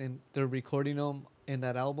sucked and they're recording him in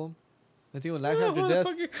that album. I think it was Life Oh, After Death.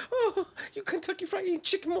 motherfucker. Oh, you Kentucky Fried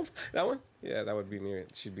Chicken motherfucker. That one? Yeah, that would be me.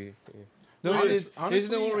 It should be. Yeah. No, Honest- isn't honestly,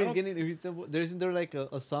 there one where I he's getting? Isn't there like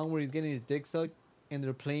a song where he's getting his dick sucked and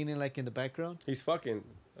they're playing it like in the background? He's fucking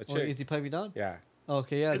a Or chick. is he piping down? Yeah.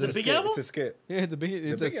 Okay, yeah. Is it the- Big skit. Album? It's a skit. Yeah, it's a Big skit album.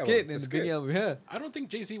 in It's a the Big skit. Album. Yeah. I don't think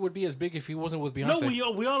Jay-Z would be as big if he wasn't with No,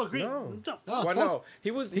 Beyonce. we all agree. No. What the fuck? Oh, Well, fuck. no, he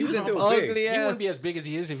was He's still an big. ugly He ass. wouldn't be as big as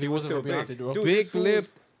he is if he wasn't Still for big. Beyonce, bro. Dude, Big this fool's- lip.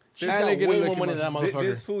 She's Alligator got way more looking money than that This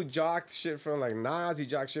motherfucker. fool jocked shit from like Nas. He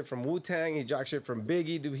jocked shit from Wu-Tang. He jocked shit from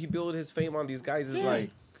Biggie. Dude, he built his fame on these guys. Is Yeah. like,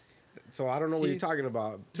 so I don't know what you're He's- talking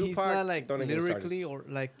about. Tupac, He's not like don't even get me started. lyrically or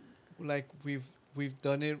like we've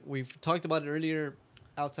done it. We've talked about it earlier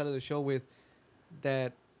outside of the show with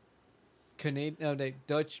that Canadian, that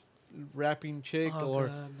Dutch rapping chick Oh, or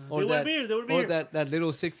God, no. or They that wouldn't be here, they wouldn't be or here. that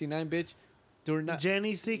little 69 bitch. They're not.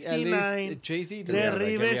 Jenny At 69. least Jay-Z Get me out doesn't. of there.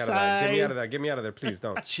 Get me out of that. Get me out of that. Get me out of there, please.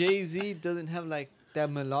 Don't. Jay-Z doesn't have like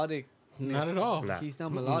that melodic. Not at all. Nah. He's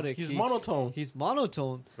not melodic. He's He- monotone. He's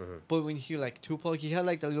monotone. But when you hear like Tupac, he had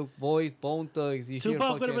like that little voice, Bone Thugs. You hear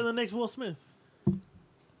Tupac would have been fucking, the next Will Smith.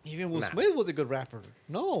 even Will Nah. Smith was a good rapper.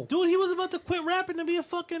 No. Dude, he was about to quit rapping to be a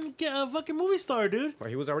fucking movie star, dude. Well,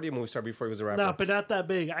 he was already a movie star before he was a rapper. Nah, but not that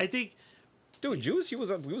big. I think Dude, Juice, he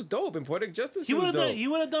was dope in Poetic Justice. he was would have dope. done. He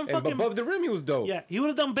would have done And fucking. Above the Rim, he was dope. Yeah, he would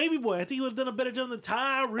have done Baby Boy. I think he would have done a better job than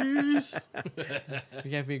Tyrese.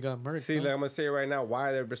 You can't be got murdered. See, like, I'm gonna say it right now,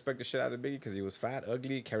 why they respect the shit out of Biggie? Because he was fat,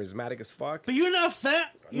 ugly, charismatic as fuck. But you're not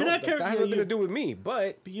fat. You're No, not that has nothing to charismatic. do with me,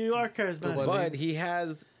 but You are charismatic. What? but he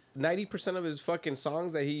has 90% of his fucking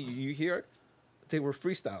songs that you hear, they were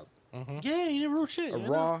freestyled. Yeah, he never wrote shit. A I know-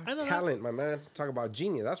 raw I know that. talent, my man. Talk about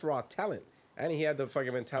genius. That's raw talent. And he had the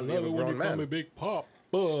fucking mentality of a grown man. Big Pop.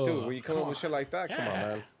 Dude, when you come up with shit like that, come on,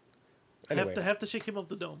 man. Anyway, Half the shit came off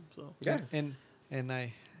the dome. So yeah. And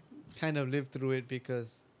I kind of lived through it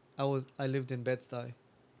because I lived in Bed-Stuy.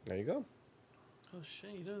 There you go. oh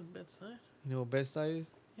shit, you done bedside? You know what Bed-Stuy is?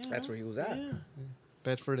 Yeah, That's where he was at. Yeah.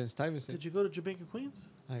 Bedford and Stuyvesant. Did you go to Jamaica Queens?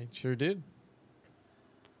 I sure did.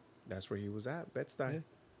 That's where he was at. Bed-Stuy.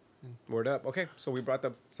 Yeah. Word up. Okay, so we brought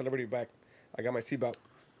the celebrity back. I got my seatbelt.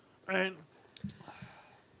 All right,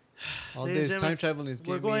 All Ladies this and time gentlemen, traveling is we're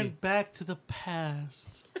giving going me. back to the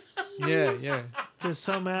past Yeah. because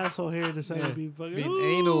some asshole here decided Yeah. to be fucking Being "Ooh."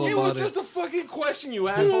 anal It about was it. just a fucking question, you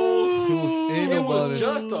assholes. He was It anal about was it.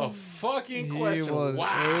 just a fucking He question. was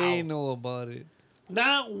Wow. anal about it.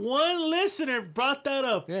 Not one listener brought that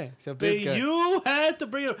up. Yeah, except But this guy. you had to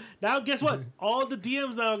bring it up. Now, guess what? All the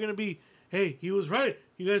DMs now are going to be, hey, he was right.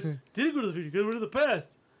 You guys didn't go to the future. You guys went to the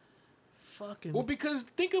past. Fucking. Well, because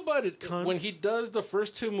think about it. Cunt. When he does the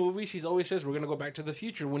first two movies, he always says, we're going to go back to the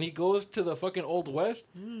future. When he goes to the fucking Old West,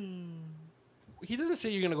 he doesn't say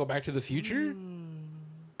you're going to go back to the future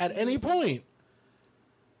at any point.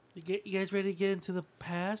 you guys ready to get into the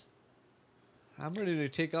past? I'm ready to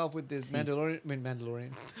take off with this Mandalorian.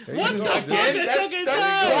 There What you the go, fuck? dude. That's fucking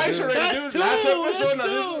twice two. already, That's dude. Last two. episode, now That's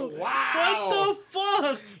this two. one. Wow. What the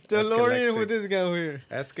fuck? DeLorean Escalexic. with this guy here.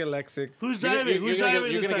 Escalexic. Who's driving? Who's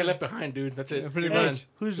driving You're this gonna get time? left behind, dude. That's it. pretty You're done. much.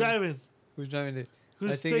 Who's driving? Who's driving it?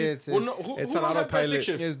 Who's I think stick- it's Well, no, who It's who on knows how to autopilot. stick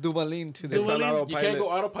shift? it's Duvalin today. It's on Duvalin. autopilot. You can't go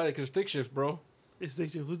autopilot because stick shift, bro. It's the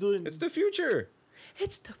Who's doing? It's the future.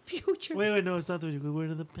 It's the future. Wait, no, it's not the future. We're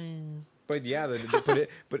in the past. But yeah,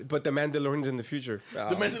 but the Mandalorian's in the future. The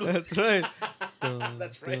Mandalorian. That's right.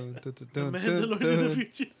 That's right. The Mandalorian in the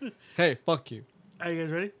future. Hey, fuck you. Are you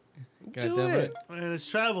guys ready? God Do damn it. All right, let's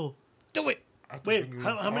travel. Do it. Wait,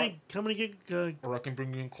 how many gig? Or I can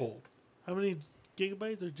bring you in cold. How many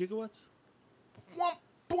gigabytes or gigawatts?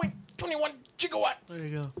 1.21 gigawatts. There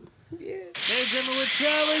you go. Yeah. Ladies and gentlemen, we're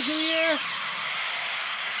traveling to the air.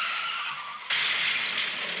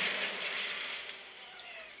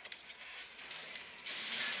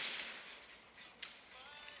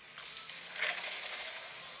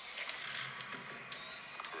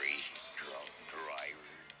 Crazy drunk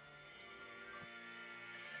driver.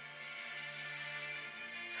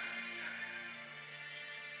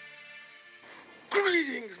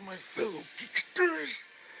 Greetings, my fellow geeksters.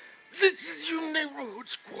 This is your neighborhood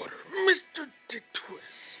squatter, Mr. Dick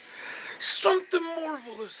Twist. Something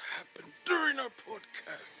marvelous happened during our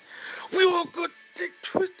podcast. We all got dick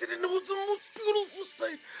twisted, and it was the most beautiful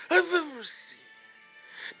sight I've ever seen.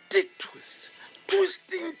 Dick twist,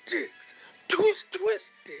 twisting dicks,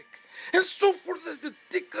 twist dick, and so forth as the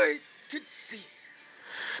dick eye could see.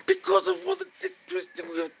 Because of all the dick twisting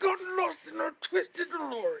we have gotten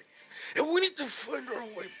Mandalorian, and we need to find our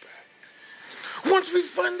way back. Once we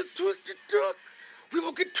find the Twisted Duck, we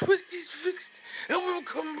will get Twisties fixed, and we will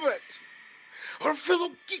come back to our fellow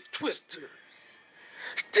geek twisters.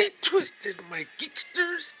 Stay twisted, my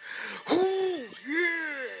geeksters. Oh,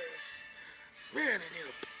 yeah. Man, I need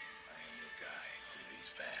a... I am your guide through these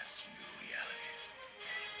vast new realities.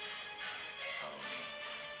 Follow me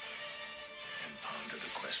and ponder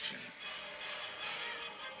the question.